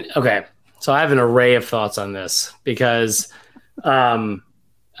 I mean, okay, so I have an array of thoughts on this, because I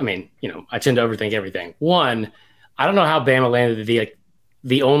tend to overthink everything. One, I don't know how Bama landed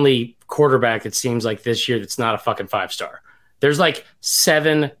the only quarterback it seems like this year that's not a fucking 5-star. There's like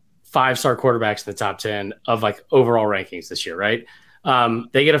 7 5-star quarterbacks in the top 10 of like overall rankings this year, right?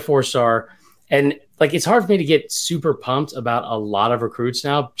 They get a 4-star, and like, it's hard for me to get super pumped about a lot of recruits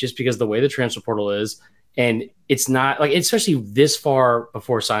now, just because the way the transfer portal is, and it's not like, especially this far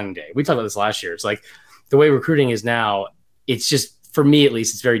before signing day. We talked about this last year. It's like the way recruiting is now, it's just, for me at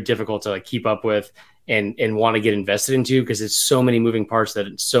least, it's very difficult to like keep up with and want to get invested into, because it's so many moving parts, that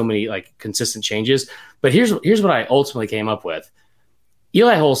it's so many like consistent changes. But here's what I ultimately came up with.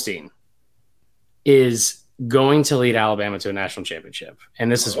 Eli Holstein is going to lead Alabama to a national championship.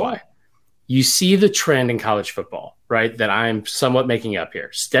 And this is why. You see the trend in college football, right, that I'm somewhat making up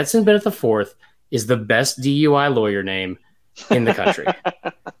here. Stetson Bennett IV is the best DUI lawyer name in the country.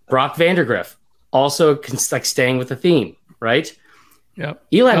 Brock Vandergriff, also like staying with the theme, right? Yep.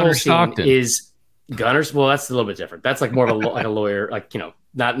 Eli Holstein is Gunners. Well, that's a little bit different. That's like more of a lawyer, like,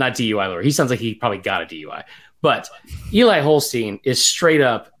 not DUI lawyer. He sounds like he probably got a DUI. But Eli Holstein is straight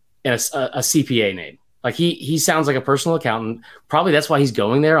up a CPA name. Like, he sounds like a personal accountant. Probably that's why he's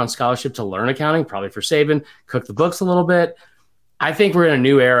going there on scholarship to learn accounting, probably for Saban, cook the books a little bit. I think we're in a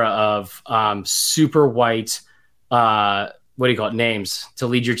new era of super white, names to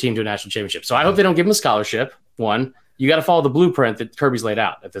lead your team to a national championship. So I hope they don't give him a scholarship. One, you got to follow the blueprint that Kirby's laid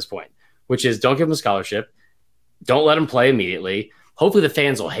out at this point, which is don't give him a scholarship. Don't let him play immediately. Hopefully the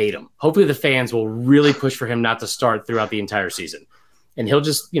fans will hate him. Hopefully the fans will really push for him not to start throughout the entire season. And he'll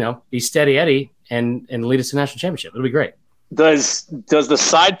just, be steady Eddie and lead us to a national championship. It'll be great. Does the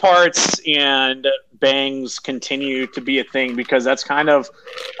side parts and bangs continue to be a thing? Because that's kind of,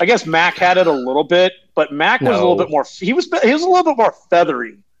 I guess Mac had it a little bit, but Mac was a little bit more. He was a little bit more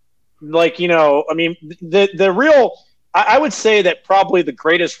feathery. Like, the real. I would say that probably the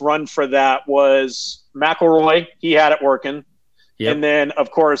greatest run for that was McElroy. He had it working, and then of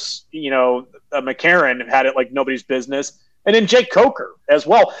course McCarron had it like nobody's business. And then Jake Coker as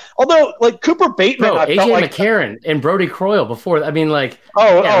well. Although, like Cooper Bateman, I AJ felt like McCarron and Brody Croyle before. I mean, like,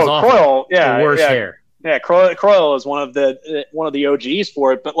 Croyle, worst hair. Yeah, Croyle is one of the OGs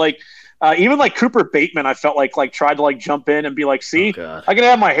for it. But like, even like Cooper Bateman, I felt like tried to like jump in and be like, see, I can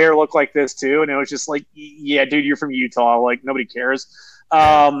have my hair look like this too. And it was just like, yeah, dude, you're from Utah. Like nobody cares.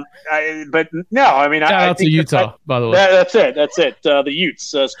 But no, I mean, shout out to Utah, by the way. That's it. The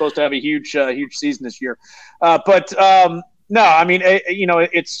Utes supposed to have a huge season this year. No, I mean,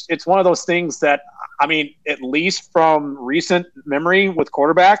 it's one of those things that, I mean, at least from recent memory with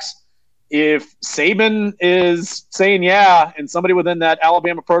quarterbacks, if Saban is saying yeah, and somebody within that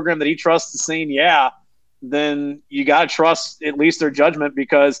Alabama program that he trusts is saying yeah, then you got to trust at least their judgment,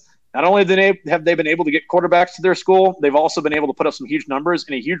 because not only have they been able to get quarterbacks to their school, they've also been able to put up some huge numbers,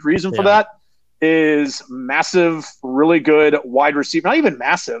 and a huge reason for that is massive, really good wide receiver. Not even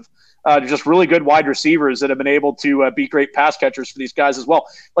massive. Just really good wide receivers that have been able to be great pass catchers for these guys as well.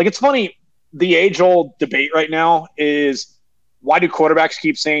 Like, it's funny, the age-old debate right now is, why do quarterbacks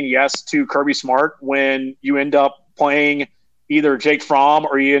keep saying yes to Kirby Smart when you end up playing either Jake Fromm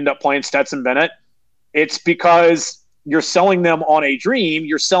or you end up playing Stetson Bennett? It's because you're selling them on a dream.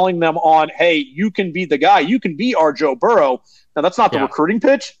 You're selling them on, hey, you can be the guy. You can be our Joe Burrow. Now, that's not the recruiting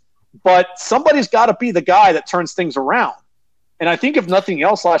pitch, but somebody's got to be the guy that turns things around. And I think if nothing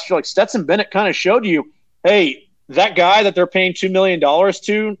else last year, like Stetson Bennett kind of showed you, hey, that guy that they're paying $2 million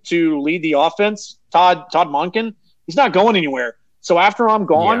to lead the offense, Todd Monken, he's not going anywhere. So after I'm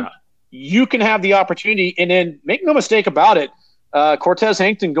gone, you can have the opportunity. And then make no mistake about it, Cortez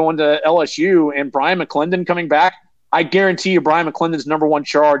Hankton going to LSU and Brian McClendon coming back, I guarantee you Brian McClendon's number one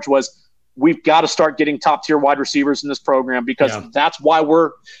charge was, we've got to start getting top-tier wide receivers in this program, because that's why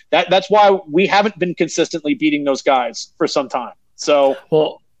that's why we haven't been consistently beating those guys for some time. So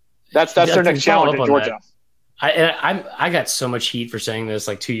that's their next challenge in Georgia. I got so much heat for saying this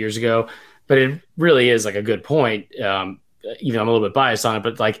like 2 years ago, but it really is like a good point. Even I'm a little bit biased on it,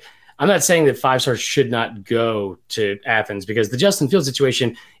 but like, I'm not saying that 5-stars should not go to Athens, because the Justin Fields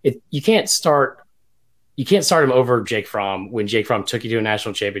situation, you can't start him over Jake Fromm when Jake Fromm took you to a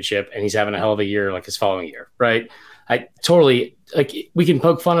national championship and he's having a hell of a year like his following year, right? I totally, like, we can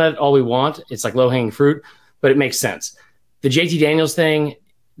poke fun at it all we want. It's like low-hanging fruit, but it makes sense. The JT Daniels thing,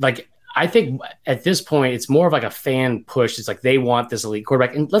 like, I think at this point it's more of like a fan push. It's like they want this elite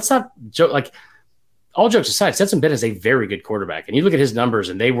quarterback. And let's not joke, like, all jokes aside, Stetson Bennett is a very good quarterback. And you look at his numbers,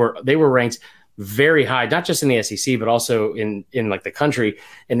 and they were ranked very high, not just in the SEC, but also in like the country.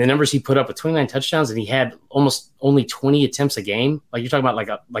 And the numbers he put up with 29 touchdowns, and he had almost only 20 attempts a game. Like, you're talking about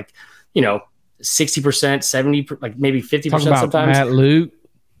like 60%, 70, like maybe 50% sometimes. Matt Luke.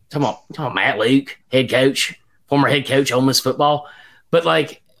 Come on, Matt Luke, former head coach, Ole Miss football. But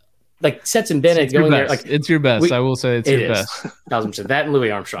like Stetson Bennett going there, like, it's your best. I will say it's your best. 1,000%. That and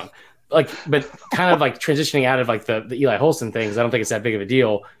Louis Armstrong. Like, but kind of like transitioning out of like the Eli Holston things, I don't think it's that big of a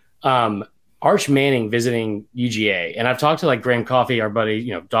deal. Arch Manning visiting UGA, and I've talked to like Graham Coffey, our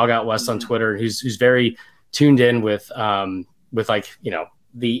buddy, Dog Out West on Twitter, who's very tuned in with like,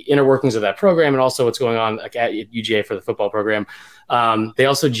 the inner workings of that program, and also what's going on like at UGA for the football program. They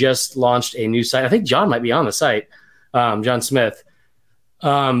also just launched a new site. I think John might be on the site. John Smith.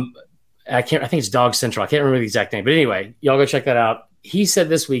 I think it's Dog Central. I can't remember the exact name, but anyway, y'all go check that out. He said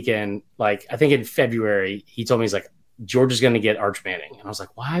this weekend, like, I think in February, he told me, he's like, Georgia's going to get Arch Manning. And I was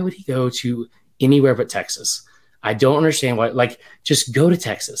like, why would he go to anywhere but Texas? I don't understand why. Like, just go to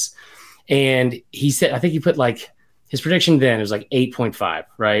Texas. And he said, I think he put like his prediction then, it was like 8.5,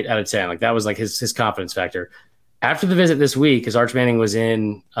 right, out of 10. Like, that was like his confidence factor. After the visit this week, because Arch Manning was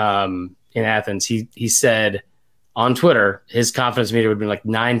in Athens, he said on Twitter, his confidence meter would be like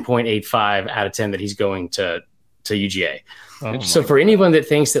 9.85 out of 10 that he's going to UGA. So for anyone that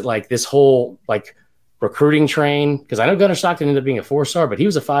thinks that like this whole like recruiting train, because I know Gunnar Stockton ended up being a 4-star, but he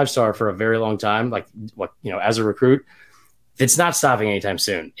was a 5-star for a very long time, like as a recruit, it's not stopping anytime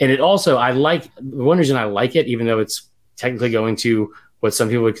soon. And it also, one reason I like it, even though it's technically going to what some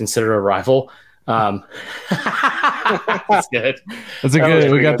people would consider a rival. That's good. That's a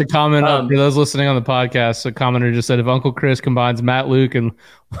good. We got the comment up for those listening on the podcast. A commenter just said, if Uncle Chris combines Matt Luke and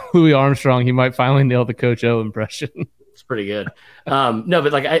Louis Armstrong, he might finally nail the Coach O impression. It's pretty good. No,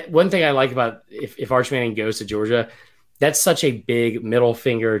 but like one thing I like about if Arch Manning goes to Georgia, that's such a big middle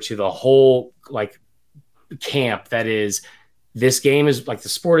finger to the whole like camp. That is, this game is like, the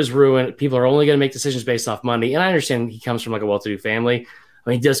sport is ruined. People are only going to make decisions based off money. And I understand he comes from like a well-to-do family. I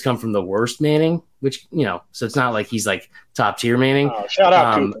mean, he does come from the worst Manning, which, so it's not like he's like top tier Manning. Oh, shout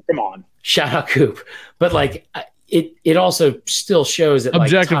out Coop. Come on. Shout out Coop. But like it also still shows that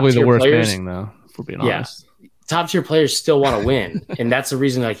objectively like, the worst players, Manning, though, if we're being honest. top tier players still want to win, and that's the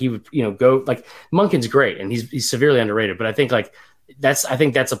reason like he would go like Monken's great and he's severely underrated, but I think like that's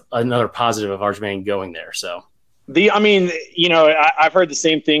another positive of Archman going there. So I've heard the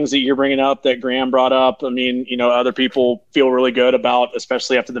same things that you're bringing up that Graham brought up. I mean, other people feel really good about,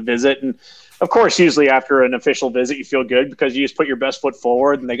 especially after the visit. And of course, usually after an official visit, you feel good because you just put your best foot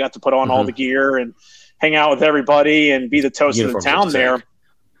forward and they got to put on all the gear and hang out with everybody and be the toast of the town there.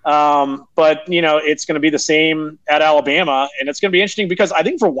 But it's going to be the same at Alabama, and it's going to be interesting because I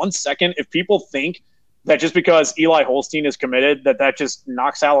think for 1 second, if people think that just because Eli Holstein is committed, that just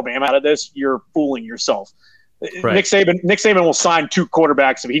knocks Alabama out of this, you're fooling yourself. Right. Nick Saban will sign 2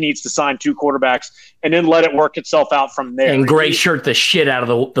 quarterbacks if he needs to sign 2 quarterbacks, and then let it work itself out from there. And gray shirt the shit out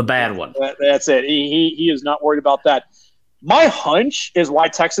of the bad one. That's it. He is not worried about that. My hunch is why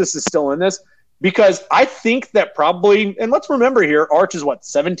Texas is still in this, because I think that probably, and let's remember here, Arch is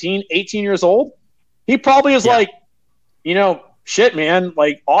 17, 18 years old. He probably is like, shit, man,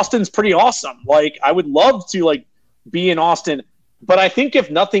 like Austin's pretty awesome. Like I would love to like be in Austin. But I think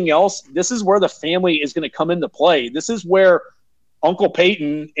if nothing else, this is where the family is going to come into play. This is where Uncle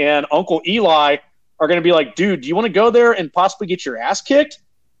Peyton and Uncle Eli are going to be like, dude, do you want to go there and possibly get your ass kicked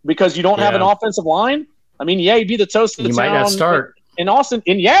because you don't have an offensive line? I mean, you'd be the toast of the town. You might not start. In Austin.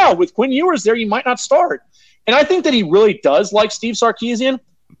 And with Quinn Ewers there, you might not start. And I think that he really does like Steve Sarkisian.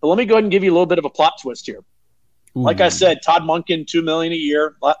 But let me go ahead and give you a little bit of a plot twist here. Ooh. Like I said, Todd Monken, $2 million a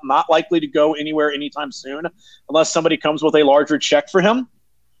year, not likely to go anywhere anytime soon unless somebody comes with a larger check for him.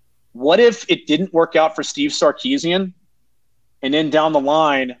 What if it didn't work out for Steve Sarkisian, and then down the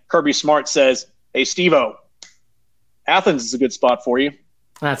line, Kirby Smart says, "Hey, Steve-O, Athens is a good spot for you."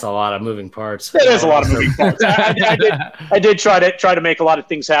 That's a lot of moving parts. It is a lot of moving parts. I did try to make a lot of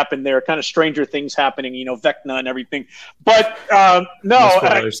things happen there, kind of stranger things happening, Vecna and everything. But no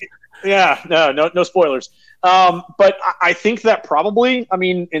spoilers. No spoilers. But I think that probably,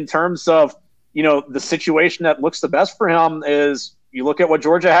 in terms of, the situation that looks the best for him is you look at what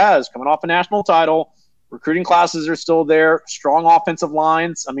Georgia has coming off a national title, recruiting classes are still there, strong offensive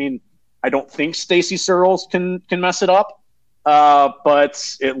lines. I don't think Stacey Searles can mess it up.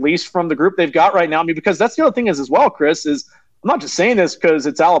 But at least from the group they've got right now, because that's the other thing is as well, Chris, is I'm not just saying this because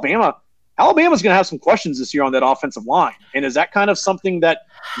it's Alabama. Alabama's going to have some questions this year on that offensive line. And is that kind of something that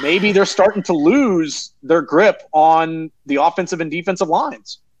maybe they're starting to lose their grip on the offensive and defensive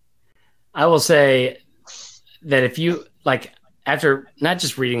lines? I will say that if you after not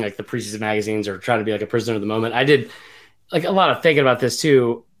just reading the preseason magazines or trying to be a prisoner of the moment, I did a lot of thinking about this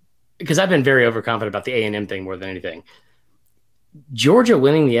too, because I've been very overconfident about the A&M thing more than anything. Georgia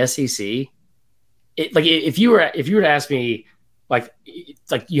winning the SEC, if you were to ask me,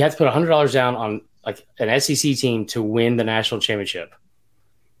 you have to put $100 down on an SEC team to win the national championship.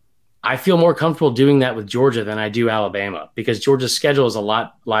 I feel more comfortable doing that with Georgia than I do Alabama because Georgia's schedule is a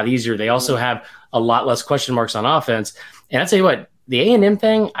lot easier. They also have a lot less question marks on offense. And I'll tell you what, the A&M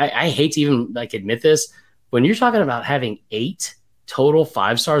thing, I hate to even admit this. When you're talking about having 8 total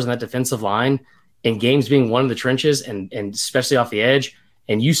 5-stars on that defensive line and games being won in the trenches and especially off the edge,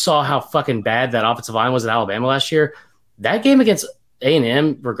 and you saw how fucking bad that offensive line was at Alabama last year, that game against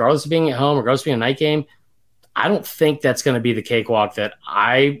A&M, regardless of being at home, regardless of being a night game, I don't think that's going to be the cakewalk that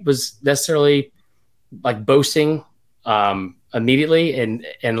I was necessarily boasting immediately, and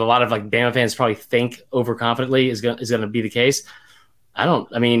a lot of Bama fans probably think overconfidently is going to be the case.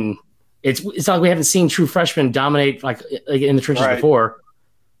 It's not like we haven't seen true freshmen dominate in the trenches before.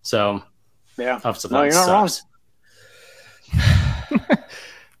 So yeah, no, you're not wrong.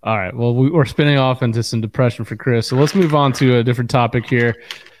 All right. Well, we're spinning off into some depression for Chris. So let's move on to a different topic here.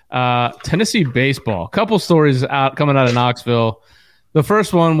 Tennessee baseball. A couple stories coming out of Knoxville. The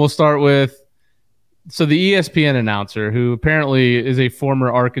first one we'll start with. So the ESPN announcer, who apparently is a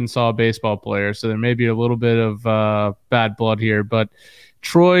former Arkansas baseball player, so there may be a little bit of bad blood here, but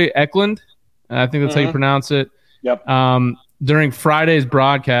Troy Eklund, I think that's how you pronounce it. Yep. During Friday's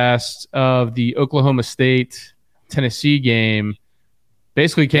broadcast of the Oklahoma State Tennessee game,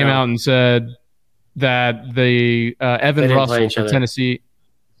 basically came out and said that the Evan Russell for Tennessee.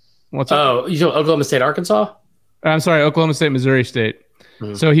 What's up? You said Oklahoma State, Arkansas? I'm sorry, Oklahoma State, Missouri State.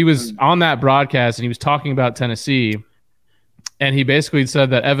 Mm-hmm. So he was on that broadcast and he was talking about Tennessee, and he basically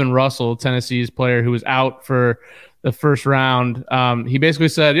said that Evan Russell, Tennessee's player who was out for the first round, he basically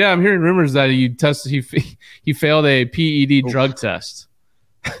said, "Yeah, I'm hearing rumors that he failed a PED drug test."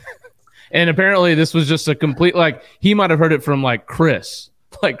 And apparently this was just a complete, he might have heard it from Chris.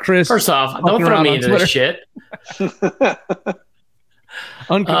 Chris. First off, don't throw me into this shit.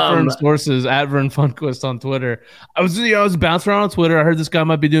 Unconfirmed sources at Vern Funquist on Twitter. I was bouncing around on Twitter. I heard this guy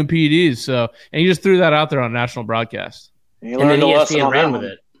might be doing PEDs. So, and he just threw that out there on national broadcast. And then ESPN ran with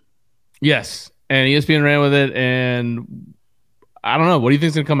it. Yes, and ESPN ran with it. And I don't know. What do you think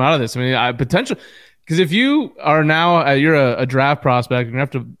is going to come out of this? I mean, potential, because if you are now you're a draft prospect, you're going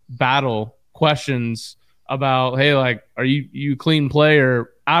to have to battle questions about, hey, like, are you clean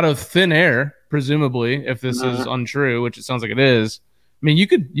player out of thin air? Presumably, if this is untrue, which it sounds like it is, I mean, you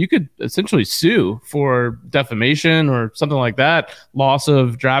could essentially sue for defamation or something like that, loss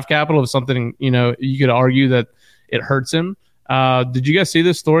of draft capital of something. You could argue that it hurts him. Did you guys see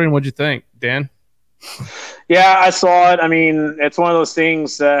this story and what'd you think, Dan? Yeah, I saw it. I mean, it's one of those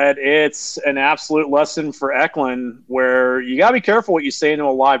things that it's an absolute lesson for Eklund where you got to be careful what you say into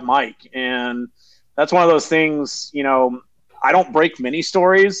a live mic, and that's one of those things. I don't break many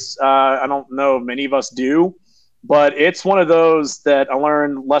stories. I don't know if many of us do, but it's one of those that I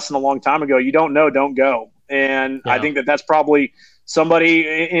learned lesson a long time ago. You don't know, don't go. And I think that's probably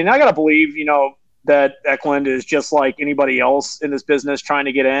somebody, and I got to believe, that Eklund is just like anybody else in this business trying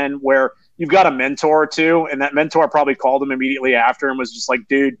to get in, where you've got a mentor too. And that mentor probably called him immediately after and was just like,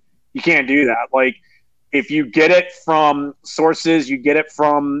 dude, you can't do that. Like, if you get it from sources, you get it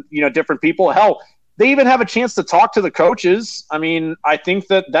from, different people, hell, they even have a chance to talk to the coaches. I mean, I think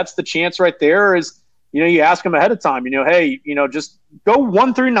that's the chance right there is, you ask them ahead of time, hey, just go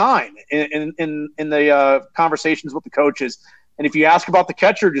 1 through 9 in the conversations with the coaches. And if you ask about the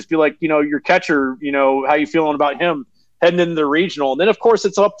catcher, just be like, your catcher, how you feeling about him heading into the regional. And then, of course,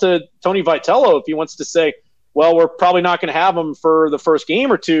 it's up to Tony Vitello if he wants to say, well, we're probably not going to have him for the first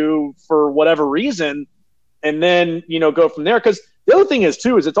game or two for whatever reason. And then, go from there. Because the other thing is,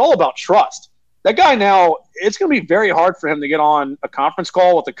 too, is it's all about trust. That guy now, it's going to be very hard for him to get on a conference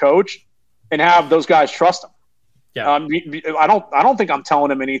call with the coach and have those guys trust him. Yeah. I don't think I'm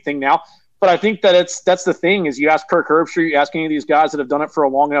telling him anything now, but I think that that's the thing is you ask Kirk Herbstreit, you ask any of these guys that have done it for a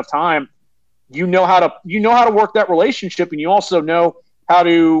long enough time, you know how to work that relationship, and you also know how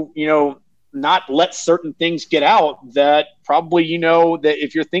to, not let certain things get out that probably, that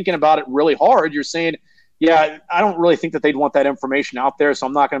if you're thinking about it really hard, you're saying, yeah, I don't really think that they'd want that information out there, so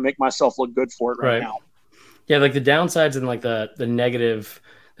I'm not going to make myself look good for it right now. Yeah, like the downsides and like the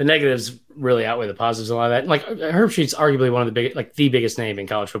negatives really outweigh the positives and all that. Like Herbstreit's arguably one of the biggest name in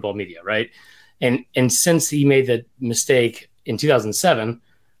college football media, right? And since he made the mistake in 2007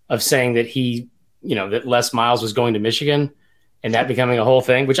 of saying that that Les Miles was going to Michigan and that becoming a whole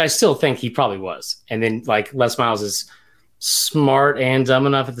thing, which I still think he probably was. And then like Les Miles is smart and dumb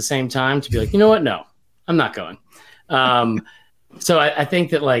enough at the same time to be like, you know what? No. I'm not going. So I think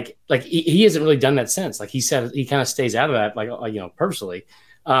that like he hasn't really done that since. Like he said, he kind of stays out of that, purposely.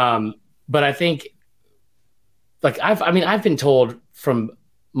 But I think like I've been told from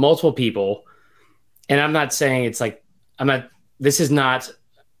multiple people, and I'm not saying it's like this is not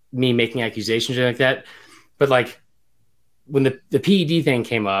me making accusations or anything like that, but like when the PED thing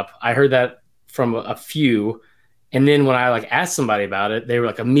came up, I heard that from a few. And then when I asked somebody about it, they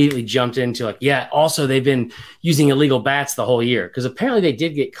were immediately jumped into yeah, also they've been using illegal bats the whole year. Because apparently they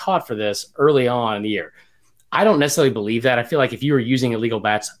did get caught for this early on in the year. I don't necessarily believe that. I feel like if you were using illegal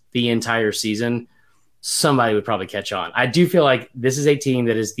bats the entire season, somebody would probably catch on. I do feel like this is a team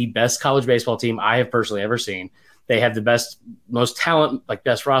that is the best college baseball team I have personally ever seen. They have the best, most talent,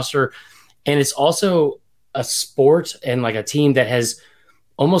 best roster. And it's also a sport and a team that has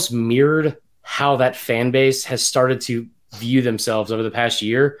almost mirrored how that fan base has started to view themselves over the past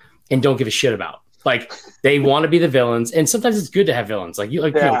year and don't give a shit about. They want to be the villains, and sometimes it's good to have villains. I'm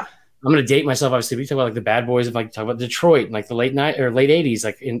going to date myself. Obviously, we talk about the bad boys of talk about Detroit and the late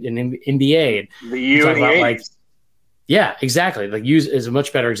 80s, in NBA. Yeah, exactly. Use is a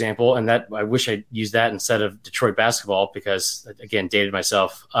much better example, and that I wish I used that instead of Detroit basketball because again, dated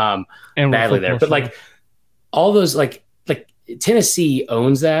myself badly there. But all those Tennessee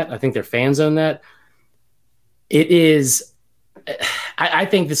owns that. I think their fans own that. It is. I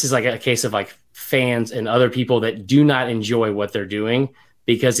think this is a case of fans and other people that do not enjoy what they're doing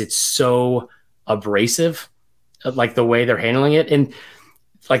because it's so abrasive, the way they're handling it. And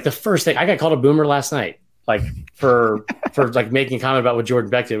the first thing, I got called a boomer last night, for making a comment about what Jordan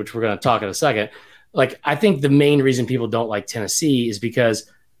Beck did, which we're going to talk in a second. I think the main reason people don't like Tennessee is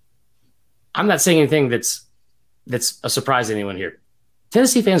because I'm not saying anything that's a surprise to anyone here.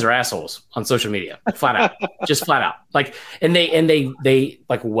 Tennessee fans are assholes on social media, flat out, just flat out. And they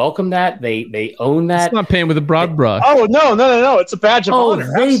welcome that. They own that. It's not paying with a broad brush. Oh no! It's a badge of honor.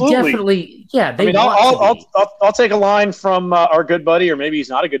 They Absolutely. definitely, yeah. I'll take a line from our good buddy, or maybe he's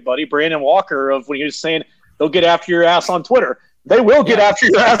not a good buddy, Brandon Walker, of when he was saying they'll get after your ass on Twitter. They will get after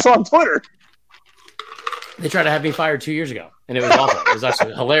your ass on Twitter. They tried to have me fired 2 years ago, and it was awful. It was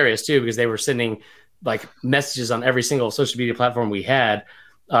actually hilarious too, because they were sending like messages on every single social media platform we had,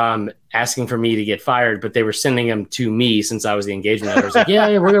 asking for me to get fired, but they were sending them to me since I was the engagement editor. I was like, yeah,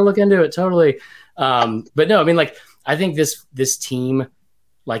 we're gonna look into it totally. But no, I mean, like, I think this team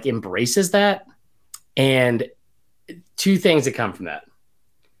like embraces that, and two things that come from that.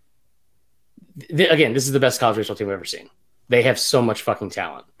 Again, this is the best college baseball team I've ever seen. They have so much fucking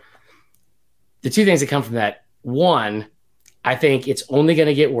talent. The two things that come from that, one, I think it's only going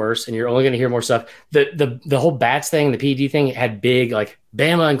to get worse, and you're only going to hear more stuff. The whole bats thing, the PED thing, had big, like,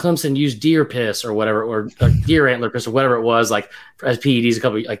 Bama and Clemson used deer piss or whatever, or deer antler piss or whatever it was, like, as PEDs a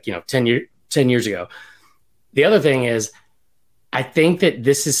couple, like, 10 years ago. The other thing is, I think that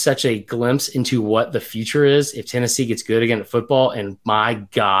this is such a glimpse into what the future is if Tennessee gets good again at football, and my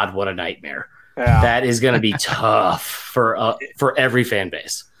God, what a nightmare. Yeah. That is going to be tough for every fan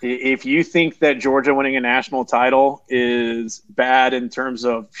base. If you think that Georgia winning a national title is bad in terms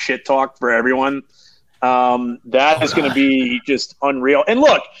of shit talk for everyone, that is going to be just unreal. And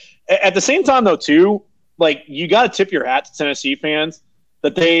look, at the same time, though, too, like, you got to tip your hat to Tennessee fans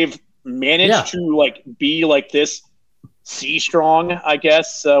that they've managed to like be like this sea strong, I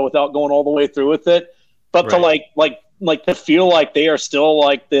guess, without going all the way through with it. But to like to feel like they are still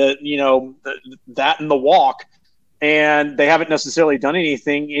like that in the walk, and they haven't necessarily done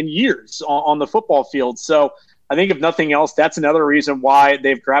anything in years on the football field. So I think if nothing else, that's another reason why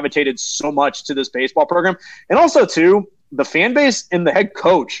they've gravitated so much to this baseball program. And also too, the fan base and the head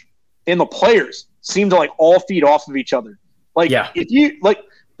coach and the players seem to like all feed off of each other. Like, if you like,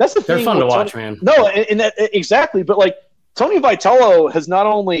 that's the thing. They're fun to watch, man. No, and that, exactly. But like, Tony Vitello has not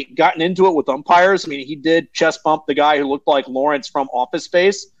only gotten into it with umpires. I mean, he did chest bump the guy who looked like Lawrence from Office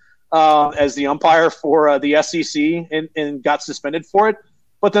Space as the umpire for the SEC and got suspended for it.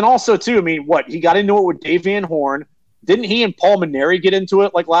 But then also, too, I mean, he got into it with Dave Van Horn. Didn't he and Paul Maneri get into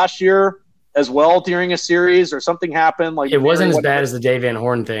it like last year as well during a series, or something happened? Like, it wasn't as bad as the Dave Van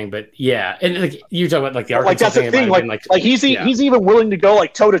Horn thing, but yeah. And like, you're talking about like the Arkansas that's the thing. Like he's even willing to go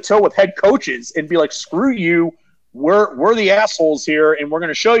like toe to toe with head coaches and be like, screw you. We're the assholes here, and we're going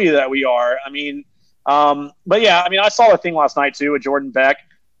to show you that we are. I mean, but yeah, I mean, I saw a thing last night too with Jordan Beck.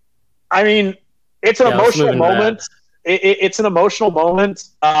 I mean, it's an emotional moment. It's an emotional moment.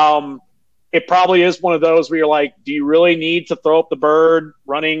 It probably is one of those where you're like, do you really need to throw up the bird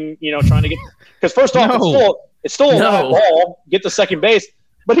running? Trying to get, because first off, it's still a live ball. Get to second base.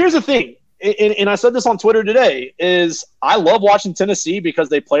 But here's the thing, and I said this on Twitter today: is I love watching Tennessee because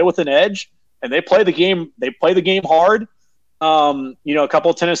they play with an edge. And they play the game. They play the game hard. A couple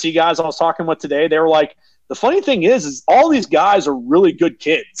of Tennessee guys I was talking with today, they were like, the funny thing is all these guys are really good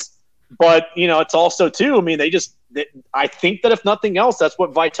kids. But it's also too. I mean, I think that if nothing else, that's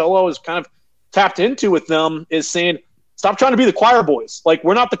what Vitello is kind of tapped into with them, is saying, stop trying to be the choir boys. Like,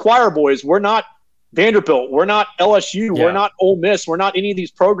 we're not the choir boys. We're not Vanderbilt. We're not LSU. Yeah. We're not Ole Miss. We're not any of these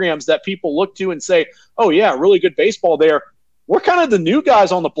programs that people look to and say, oh yeah, really good baseball there. We're kind of the new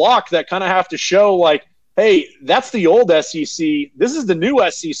guys on the block that kind of have to show like, hey, that's the old SEC. This is the new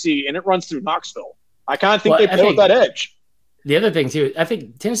SEC, and it runs through Knoxville. I kind of think they play with that edge. The other thing, too, I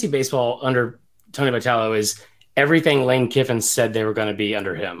think Tennessee baseball under Tony Vitello is everything Lane Kiffin said they were going to be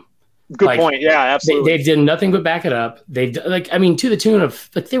under him. Good point. Yeah, absolutely. They did nothing but back it up. They to the tune of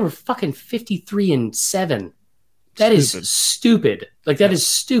they were fucking 53-7. That is stupid. Like, that is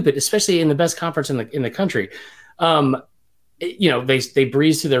stupid, especially in the best conference in the country. They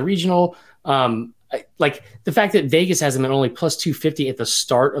breeze through their regional. Like, the fact that Vegas has them at only plus 250 at the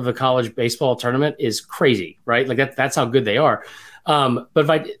start of the college baseball tournament is crazy, right? Like, that's how good they are.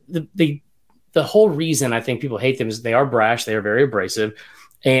 But the whole reason I think people hate them is they are brash, they are very abrasive,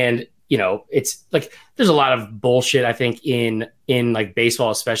 and it's like there's a lot of bullshit I think in like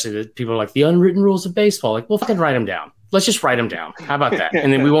baseball, especially, that people are like, the unwritten rules of baseball. Like, well, fucking write them down. Let's just write them down. How about that?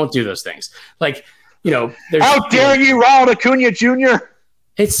 And then we won't do those things. Like, how dare you, Ronald Acuna Jr.?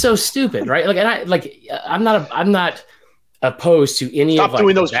 It's so stupid, right? Like, I'm not opposed to any Stop of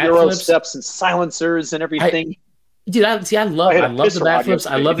doing those Euro steps and silencers and everything. I love the bat flips.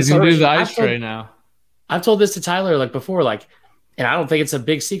 I love the do the ice tray now. I've told this to Tyler like before, like, and I don't think it's a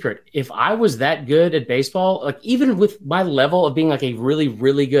big secret. If I was that good at baseball, like, even with my level of being like a really,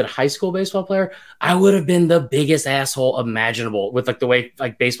 really good high school baseball player, I would have been the biggest asshole imaginable with like the way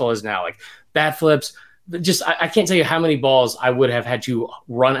like baseball is now. Like, bat flips, just I can't tell you how many balls I would have had to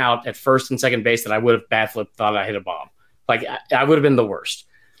run out at first and second base that I would have bat flipped, thought I hit a bomb. Like, I would have been the worst.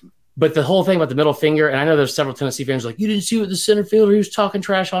 But the whole thing about the middle finger, and I know there's several Tennessee fans like, you didn't see what the center fielder, he was talking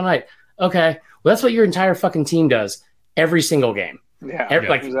trash all night. Okay, well, that's what your entire fucking team does every single game. Yeah,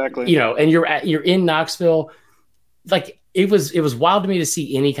 Like exactly. You know, and you're in Knoxville. Like it was wild to me to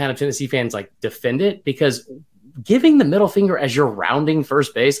see any kind of Tennessee fans like defend it, because giving the middle finger as you're rounding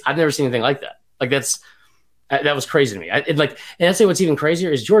first base, I've never seen anything like that. Like that was crazy to me. And I'd say what's even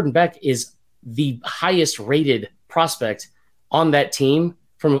crazier is Jordan Beck is the highest rated prospect on that team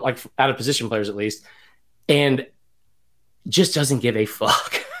from like out of position players at least, and just doesn't give a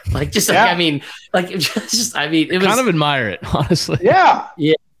fuck. Like just Yeah. like, I mean, like just I mean, it was kind of admire it, honestly. Yeah.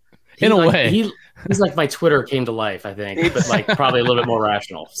 In a way. He's like my Twitter came to life, I think, but like probably a little bit more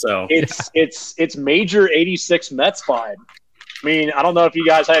rational. So it's major 86 Mets vibe. I mean, I don't know if you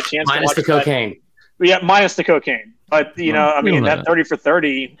guys had a chance minus to watch the cocaine. Yeah, minus the cocaine. But I mean that 30 for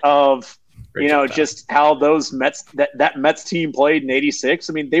 30 of just how those Mets that Mets team played in 86.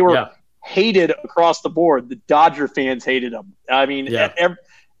 I mean, they were hated across the board. The Dodger fans hated them. I mean,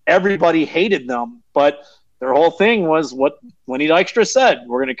 everybody hated them, but their whole thing was what Lenny Dykstra said: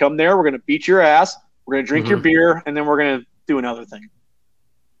 we're going to come there, we're going to beat your ass, we're going to drink your beer, and then we're going to do another thing.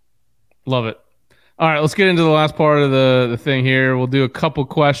 Love it. All right, let's get into the last part of the thing here. We'll do a couple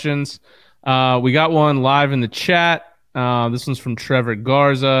questions. We got one live in the chat. This one's from Trevor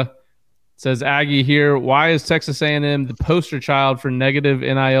Garza. It says, Aggie here, why is Texas A&M the poster child for negative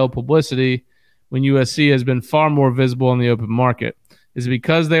NIL publicity when USC has been far more visible in the open market? Is it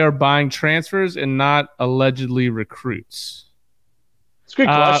because they are buying transfers and not allegedly recruits? It's a good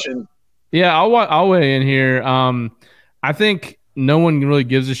question. Yeah, I'll weigh in here. I think no one really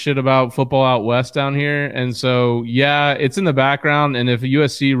gives a shit about football out west down here, and so it's in the background. And if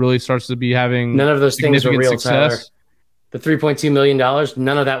USC really starts to be having none of those things were real, success, Tyler. The $3.2 million,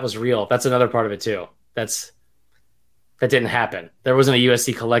 none of that was real. That's another part of it too. That didn't happen. There wasn't a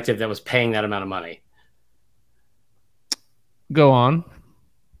USC collective that was paying that amount of money. Go on.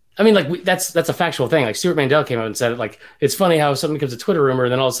 I mean, like that's a factual thing. Like Stuart Mandel came out and said it. Like it's funny how something becomes a Twitter rumor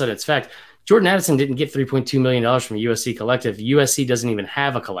and then all of a sudden it's fact. Jordan Addison didn't get $3.2 million from a USC collective. USC doesn't even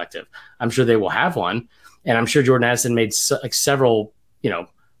have a collective. I'm sure they will have one, and I'm sure Jordan Addison made several,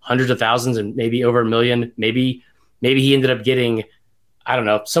 hundreds of thousands and maybe over $1 million. Maybe he ended up getting, I don't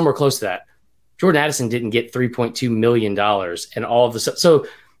know, somewhere close to that. Jordan Addison didn't get $3.2 million and all of the stuff. So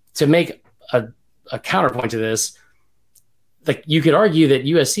to make a counterpoint to this, like you could argue that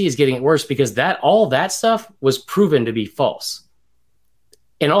USC is getting it worse because all that stuff was proven to be false.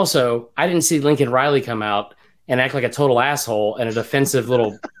 And also, I didn't see Lincoln Riley come out and act like a total asshole and a defensive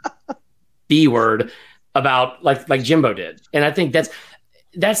little B word about like Jimbo did. And I think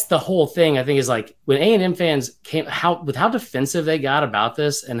that's the whole thing. I think is like when A&M fans came how defensive they got about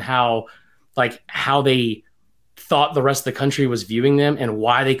this and how they thought the rest of the country was viewing them and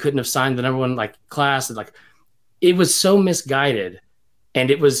why they couldn't have signed the number one class, and it was so misguided. And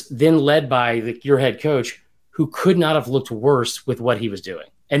it was then led by your head coach, who could not have looked worse with what he was doing.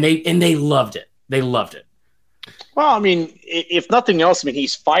 And they loved it. They loved it. Well, I mean, if nothing else, I mean,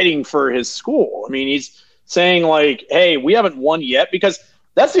 he's fighting for his school. I mean, he's saying hey, we haven't won yet, because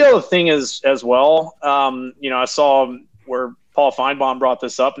that's the other thing as well. I saw where Paul Feinbaum brought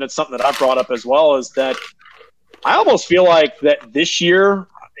this up, and it's something that I brought up as well, is that I almost feel like that this year,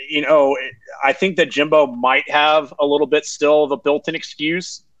 I think that Jimbo might have a little bit still of a built-in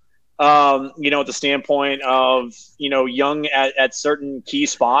excuse. At the standpoint of, young at certain key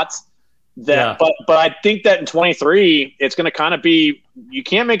spots but I think that in 23, it's going to kind of be, you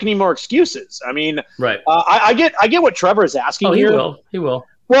can't make any more excuses. I mean, right. I get what Trevor's asking here. He will.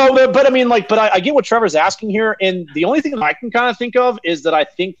 Well, but I mean, I get what Trevor's asking here. And the only thing that I can kind of think of is that I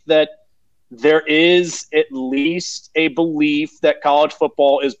think that there is at least a belief that college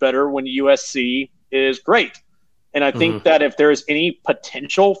football is better when USC is great. And I think that if there's any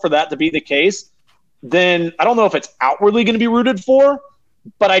potential for that to be the case, then I don't know if it's outwardly going to be rooted for,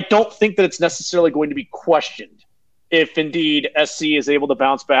 but I don't think that it's necessarily going to be questioned if indeed SC is able to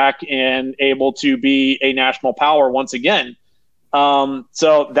bounce back and able to be a national power once again.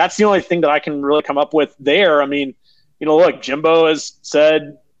 So that's the only thing that I can really come up with there. I mean, look, Jimbo has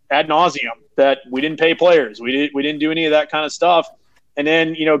said ad nauseum that we didn't pay players. We didn't do any of that kind of stuff. And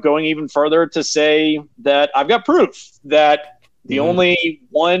then, going even further to say that I've got proof that the only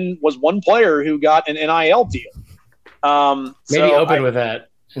one player who got an NIL deal. Maybe open with that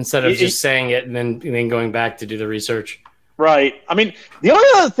instead of just saying it and then going back to do the research. Right. I mean, the only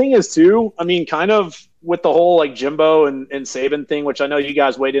other thing is too, I mean, kind of with the whole Jimbo and Saban thing, which I know you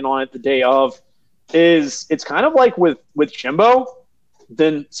guys weighed in on it the day of, is it's kind of like with Jimbo,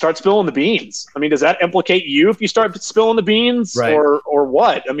 then start spilling the beans. I mean, does that implicate you if you start spilling the beans, right, or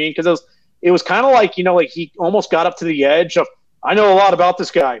what? I mean, because it was kind of like, he almost got up to the edge of, I know a lot about this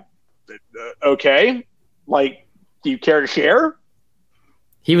guy. Okay. Do you care to share?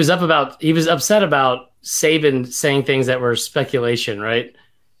 He was upset about Saban saying things that were speculation, right?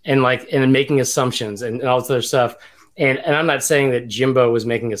 And making assumptions and all this other stuff. And I'm not saying that Jimbo was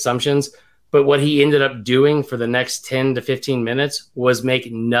making assumptions, but what he ended up doing for the next 10 to 15 minutes was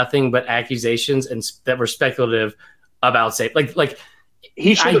make nothing but accusations that were speculative about Saban. Like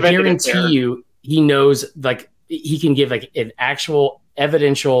he should have. I guarantee you, he knows, like, he can give like an actual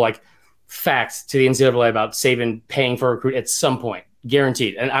evidential like facts to the NCAA about Saban paying for a recruit at some point,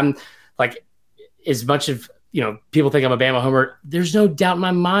 guaranteed. And I'm like, as much of, people think I'm a Bama homer, there's no doubt in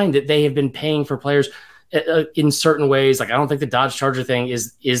my mind that they have been paying for players in certain ways. Like, I don't think the Dodge Charger thing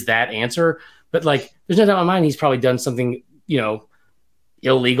is that answer, but like, there's no doubt in my mind he's probably done something,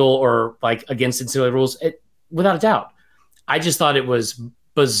 illegal or like against NCAA rules, without a doubt. I just thought it was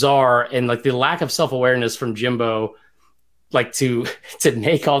bizarre, and like the lack of self-awareness from Jimbo, like to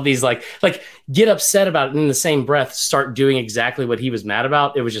make all these like get upset about it and in the same breath start doing exactly what he was mad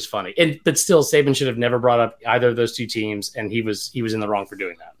about. It was just funny. But still, Saban should have never brought up either of those two teams, and he was in the wrong for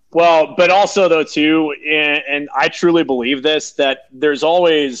doing that. Well, but also though too, and I truly believe this, that there's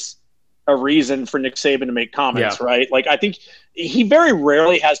always a reason for Nick Saban to make comments, right? Like, I think he very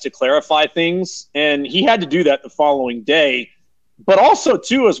rarely has to clarify things, and he had to do that the following day. But also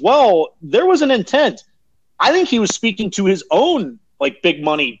too, as well, there was an intent. I think he was speaking to his own like big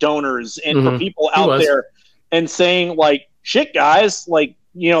money donors and for people out there and saying like, shit guys, like,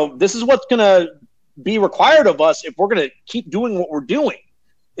 this is what's going to be required of us if we're going to keep doing what we're doing,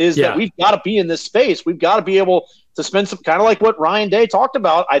 is that we've got to be in this space. We've got to be able to spend some, kind of like what Ryan Day talked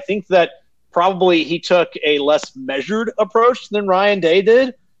about. I think that probably he took a less measured approach than Ryan Day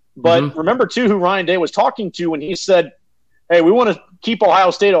did. But remember too who Ryan Day was talking to when he said, hey, we want to keep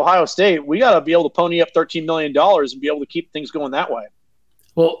Ohio State. We got to be able to pony up $13 million and be able to keep things going that way.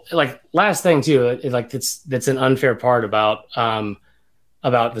 Well, like, last thing too, like that's an unfair part about the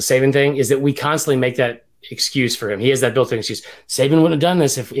Saban thing is that we constantly make that excuse for him. He has that built-in excuse. Saban wouldn't have done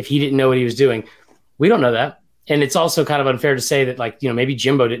this if he didn't know what he was doing. We don't know that. And it's also kind of unfair to say that, like, maybe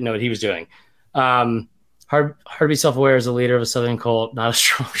Jimbo didn't know what he was doing. Hard to be self-aware as a leader of a Southern cult, not a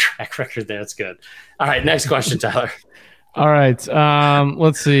strong track record there. That's good. All right, next question, Tyler. All right.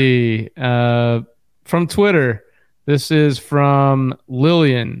 Let's see. From Twitter, this is from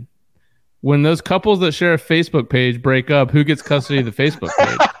Lillian. When those couples that share a Facebook page break up, who gets custody of the Facebook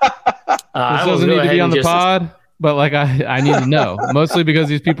page? This doesn't need to be on the pod, but like I need to know. Mostly because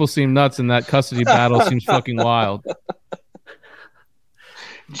these people seem nuts and that custody battle seems fucking wild.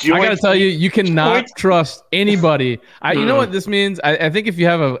 I gotta tell you, you cannot trust anybody. You know what this means? I think if you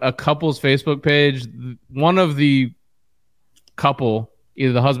have a couple's Facebook page, one of the couple,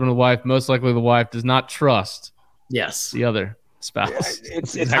 either the husband or the wife, most likely the wife, does not trust the other spouse.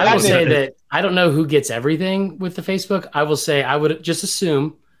 I will say that I don't know who gets everything with the Facebook. I will say I would just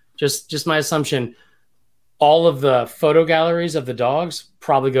assume, just my assumption, all of the photo galleries of the dogs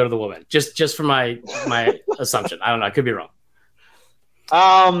probably go to the woman. Just for my assumption. I don't know. I could be wrong.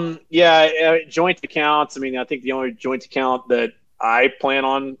 Joint accounts. I mean, I think the only joint account that I plan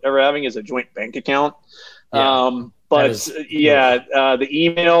on ever having is a joint bank account. The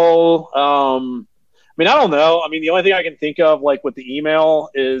email, I don't know. I mean, the only thing I can think of, like, with the email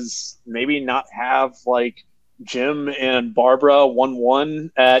is maybe not have, like, Jim and Barbara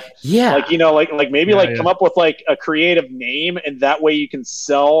 1-1 at, come up with, like, a creative name, and that way you can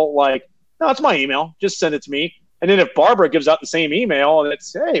sell, like, no, it's my email. Just send it to me. And then if Barbara gives out the same email and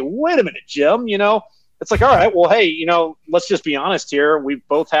it's, hey, wait a minute, Jim, it's like, all right, well, hey, let's just be honest here. We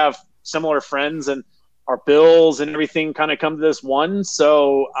both have similar friends and our bills and everything kind of come to this one.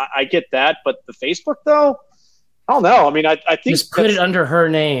 So I get that. But the Facebook, though, I don't know. I mean, I think just put it under her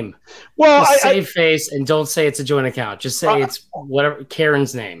name. Well, save face and don't say it's a joint account. Just say it's whatever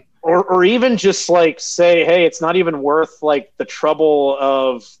Karen's name. Or even just like say, hey, it's not even worth like the trouble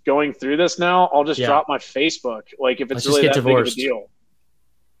of going through this now. I'll just drop my Facebook. Like if it's really that big of a deal,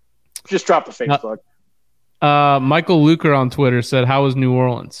 just drop the Facebook. Michael Luker on Twitter said, "How was New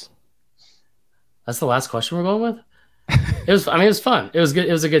Orleans?" That's the last question we're going with. It was fun. It was good.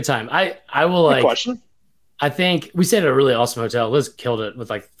 It was a good time. I will good question. I think we stayed at a really awesome hotel. Liz killed it with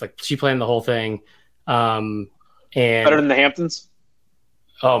like she planned the whole thing. And better than the Hamptons.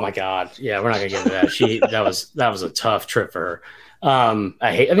 Oh my God. Yeah. We're not gonna get into that. that was a tough trip for her.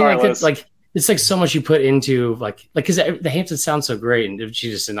 It's like so much you put into cause the Hamptons sound so great and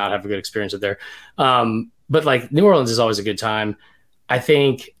she just did not have a good experience with there. But like New Orleans is always a good time. I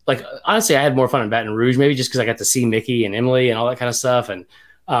think honestly, I had more fun in Baton Rouge, maybe just cause I got to see Mickey and Emily and all that kind of stuff. And,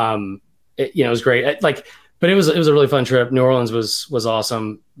 it was great. But it was a really fun trip. New Orleans was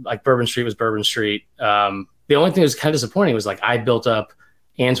awesome. Like Bourbon Street was Bourbon Street. The only thing that was kind of disappointing was like I built up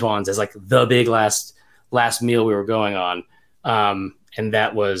Antoine's as like the big last meal we were going on, and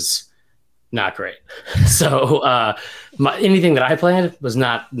that was not great. So anything that I planned was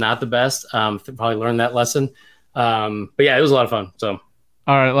not the best. Probably learned that lesson. But yeah, it was a lot of fun. So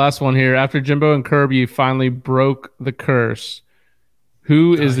all right, last one here. After Jimbo and Kirby finally broke the curse,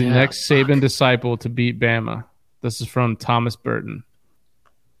 who is the next Saban disciple to beat Bama? This is from Thomas Burton.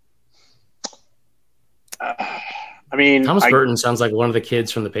 I mean, Thomas Burton sounds like one of the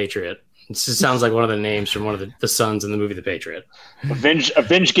kids from The Patriot. It just sounds like one of the names from one of the sons in the movie The Patriot.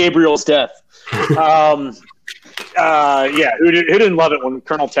 Avenge Gabriel's death. Yeah, who didn't love it when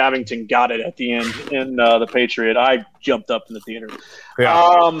Colonel Tabington got it at the end in The Patriot? I jumped up in the theater.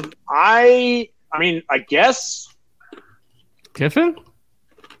 Yeah. I mean, I guess Kiffin.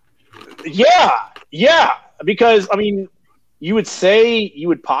 Yeah, because I mean, you would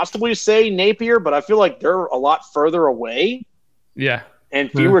possibly say Napier, but I feel like they're a lot further away. Yeah. And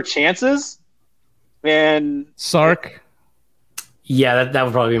fewer chances. And Sark. Yeah, that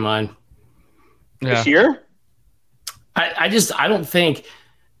would probably be mine. This year? I don't think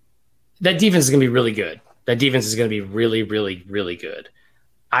that defense is going to be really good. That defense is going to be really, really, really good.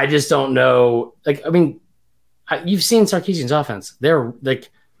 I just don't know. Like, I mean, you've seen Sarkisian's offense. They're like,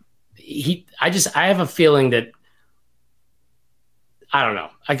 I have a feeling that, I don't know.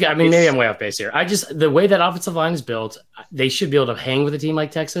 I mean, maybe I'm way off base here. The way that offensive line is built, they should be able to hang with a team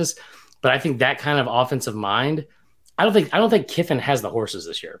like Texas. But I think that kind of offensive mind, I don't think Kiffin has the horses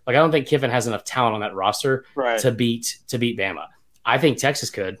this year. Like, I don't think Kiffin has enough talent on that roster to beat Bama. I think Texas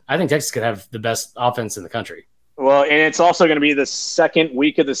could. I think Texas could have the best offense in the country. Well, and it's also going to be the second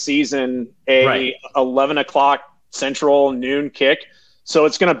week of the season, 11 o'clock Central noon kick. So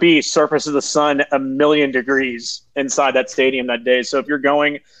it's going to be surface of the sun 1,000,000 degrees inside that stadium that day. So if you're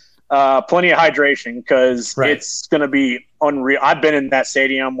going, plenty of hydration because it's going to be unreal. I've been in that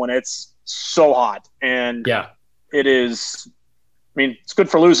stadium when it's so hot, and it is. I mean, it's good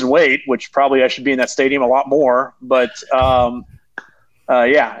for losing weight, which probably I should be in that stadium a lot more. But it's going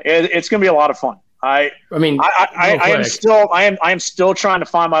to be a lot of fun. I am still trying to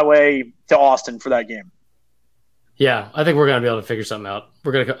find my way to Austin for that game. Yeah, I think we're going to be able to figure something out.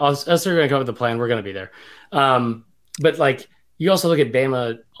 We're going to come up with a plan. We're going to be there. But like, you also look at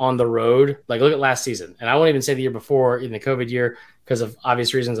Bama on the road. Like, look at last season, and I won't even say the year before in the COVID year because of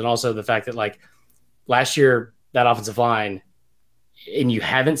obvious reasons, and also the fact that like last year that offensive line, and you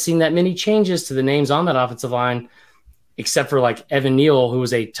haven't seen that many changes to the names on that offensive line, except for like Evan Neal, who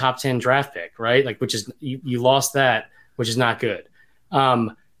was a top 10 draft pick, right? Like, which is you lost that, which is not good.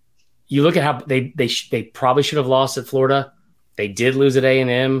 You look at how they probably should have lost at Florida. They did lose at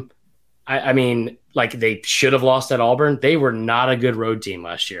A&M. I mean, like, they should have lost at Auburn. They were not a good road team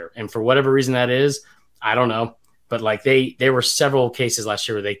last year. And for whatever reason that is, I don't know. But like there were several cases last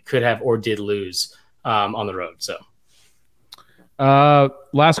year where they could have or did lose on the road. So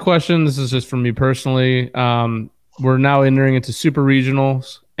last question. This is just from me personally. We're now entering into super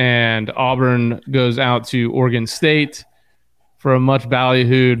regionals, and Auburn goes out to Oregon State for a much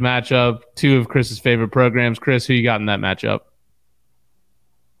ballyhooed matchup. Two of Chris's favorite programs. Chris, who you got in that matchup?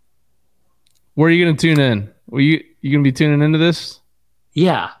 Where are you going to tune in? You going to be tuning into this?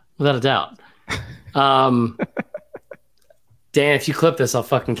 Yeah, without a doubt. Dan, if you clip this, I'll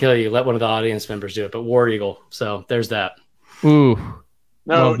fucking kill you. Let one of the audience members do it. But War Eagle. So there's that. Ooh,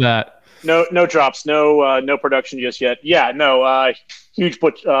 love that. No drops. No production just yet. Yeah, no. Huge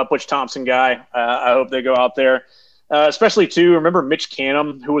Butch Thompson guy. I hope they go out there. Especially, too, remember Mitch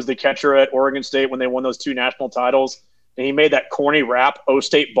Canham, who was the catcher at Oregon State when they won those 2 national titles? And he made that corny rap,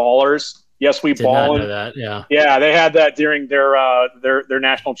 O-State Ballers. Yes, we ball. Did not know that, yeah. Yeah, they had that during their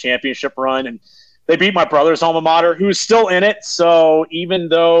national championship run. And they beat my brother's alma mater, who's still in it. So even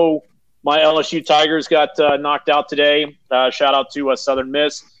though my LSU Tigers got knocked out today, shout out to Southern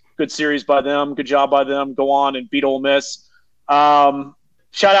Miss. Good series by them. Good job by them. Go on and beat Ole Miss. Shout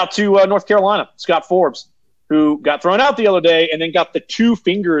out to North Carolina, Scott Forbes, who got thrown out the other day and then got the 2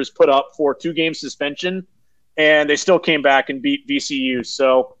 fingers put up for 2-game suspension, and they still came back and beat VCU.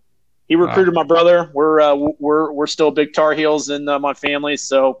 So he recruited my brother. We're still big Tar Heels in my family,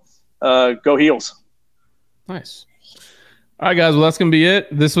 so go Heels. Nice. All right, guys. Well, that's going to be it.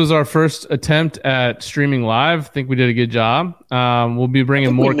 This was our first attempt at streaming live. I think we did a good job. We'll be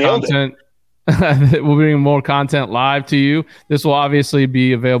bringing more content. We'll bring more content live to you. This will obviously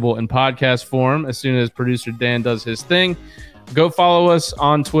be available in podcast form as soon as producer Dan does his thing. Go follow us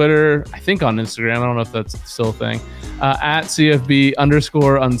on Twitter. I think on Instagram. I don't know if that's still a thing. At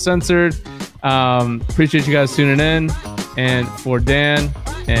CFB_uncensored. Appreciate you guys tuning in. And for Dan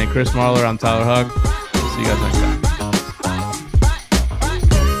and Chris Marler, I'm Tyler Hugg. See See you guys next time.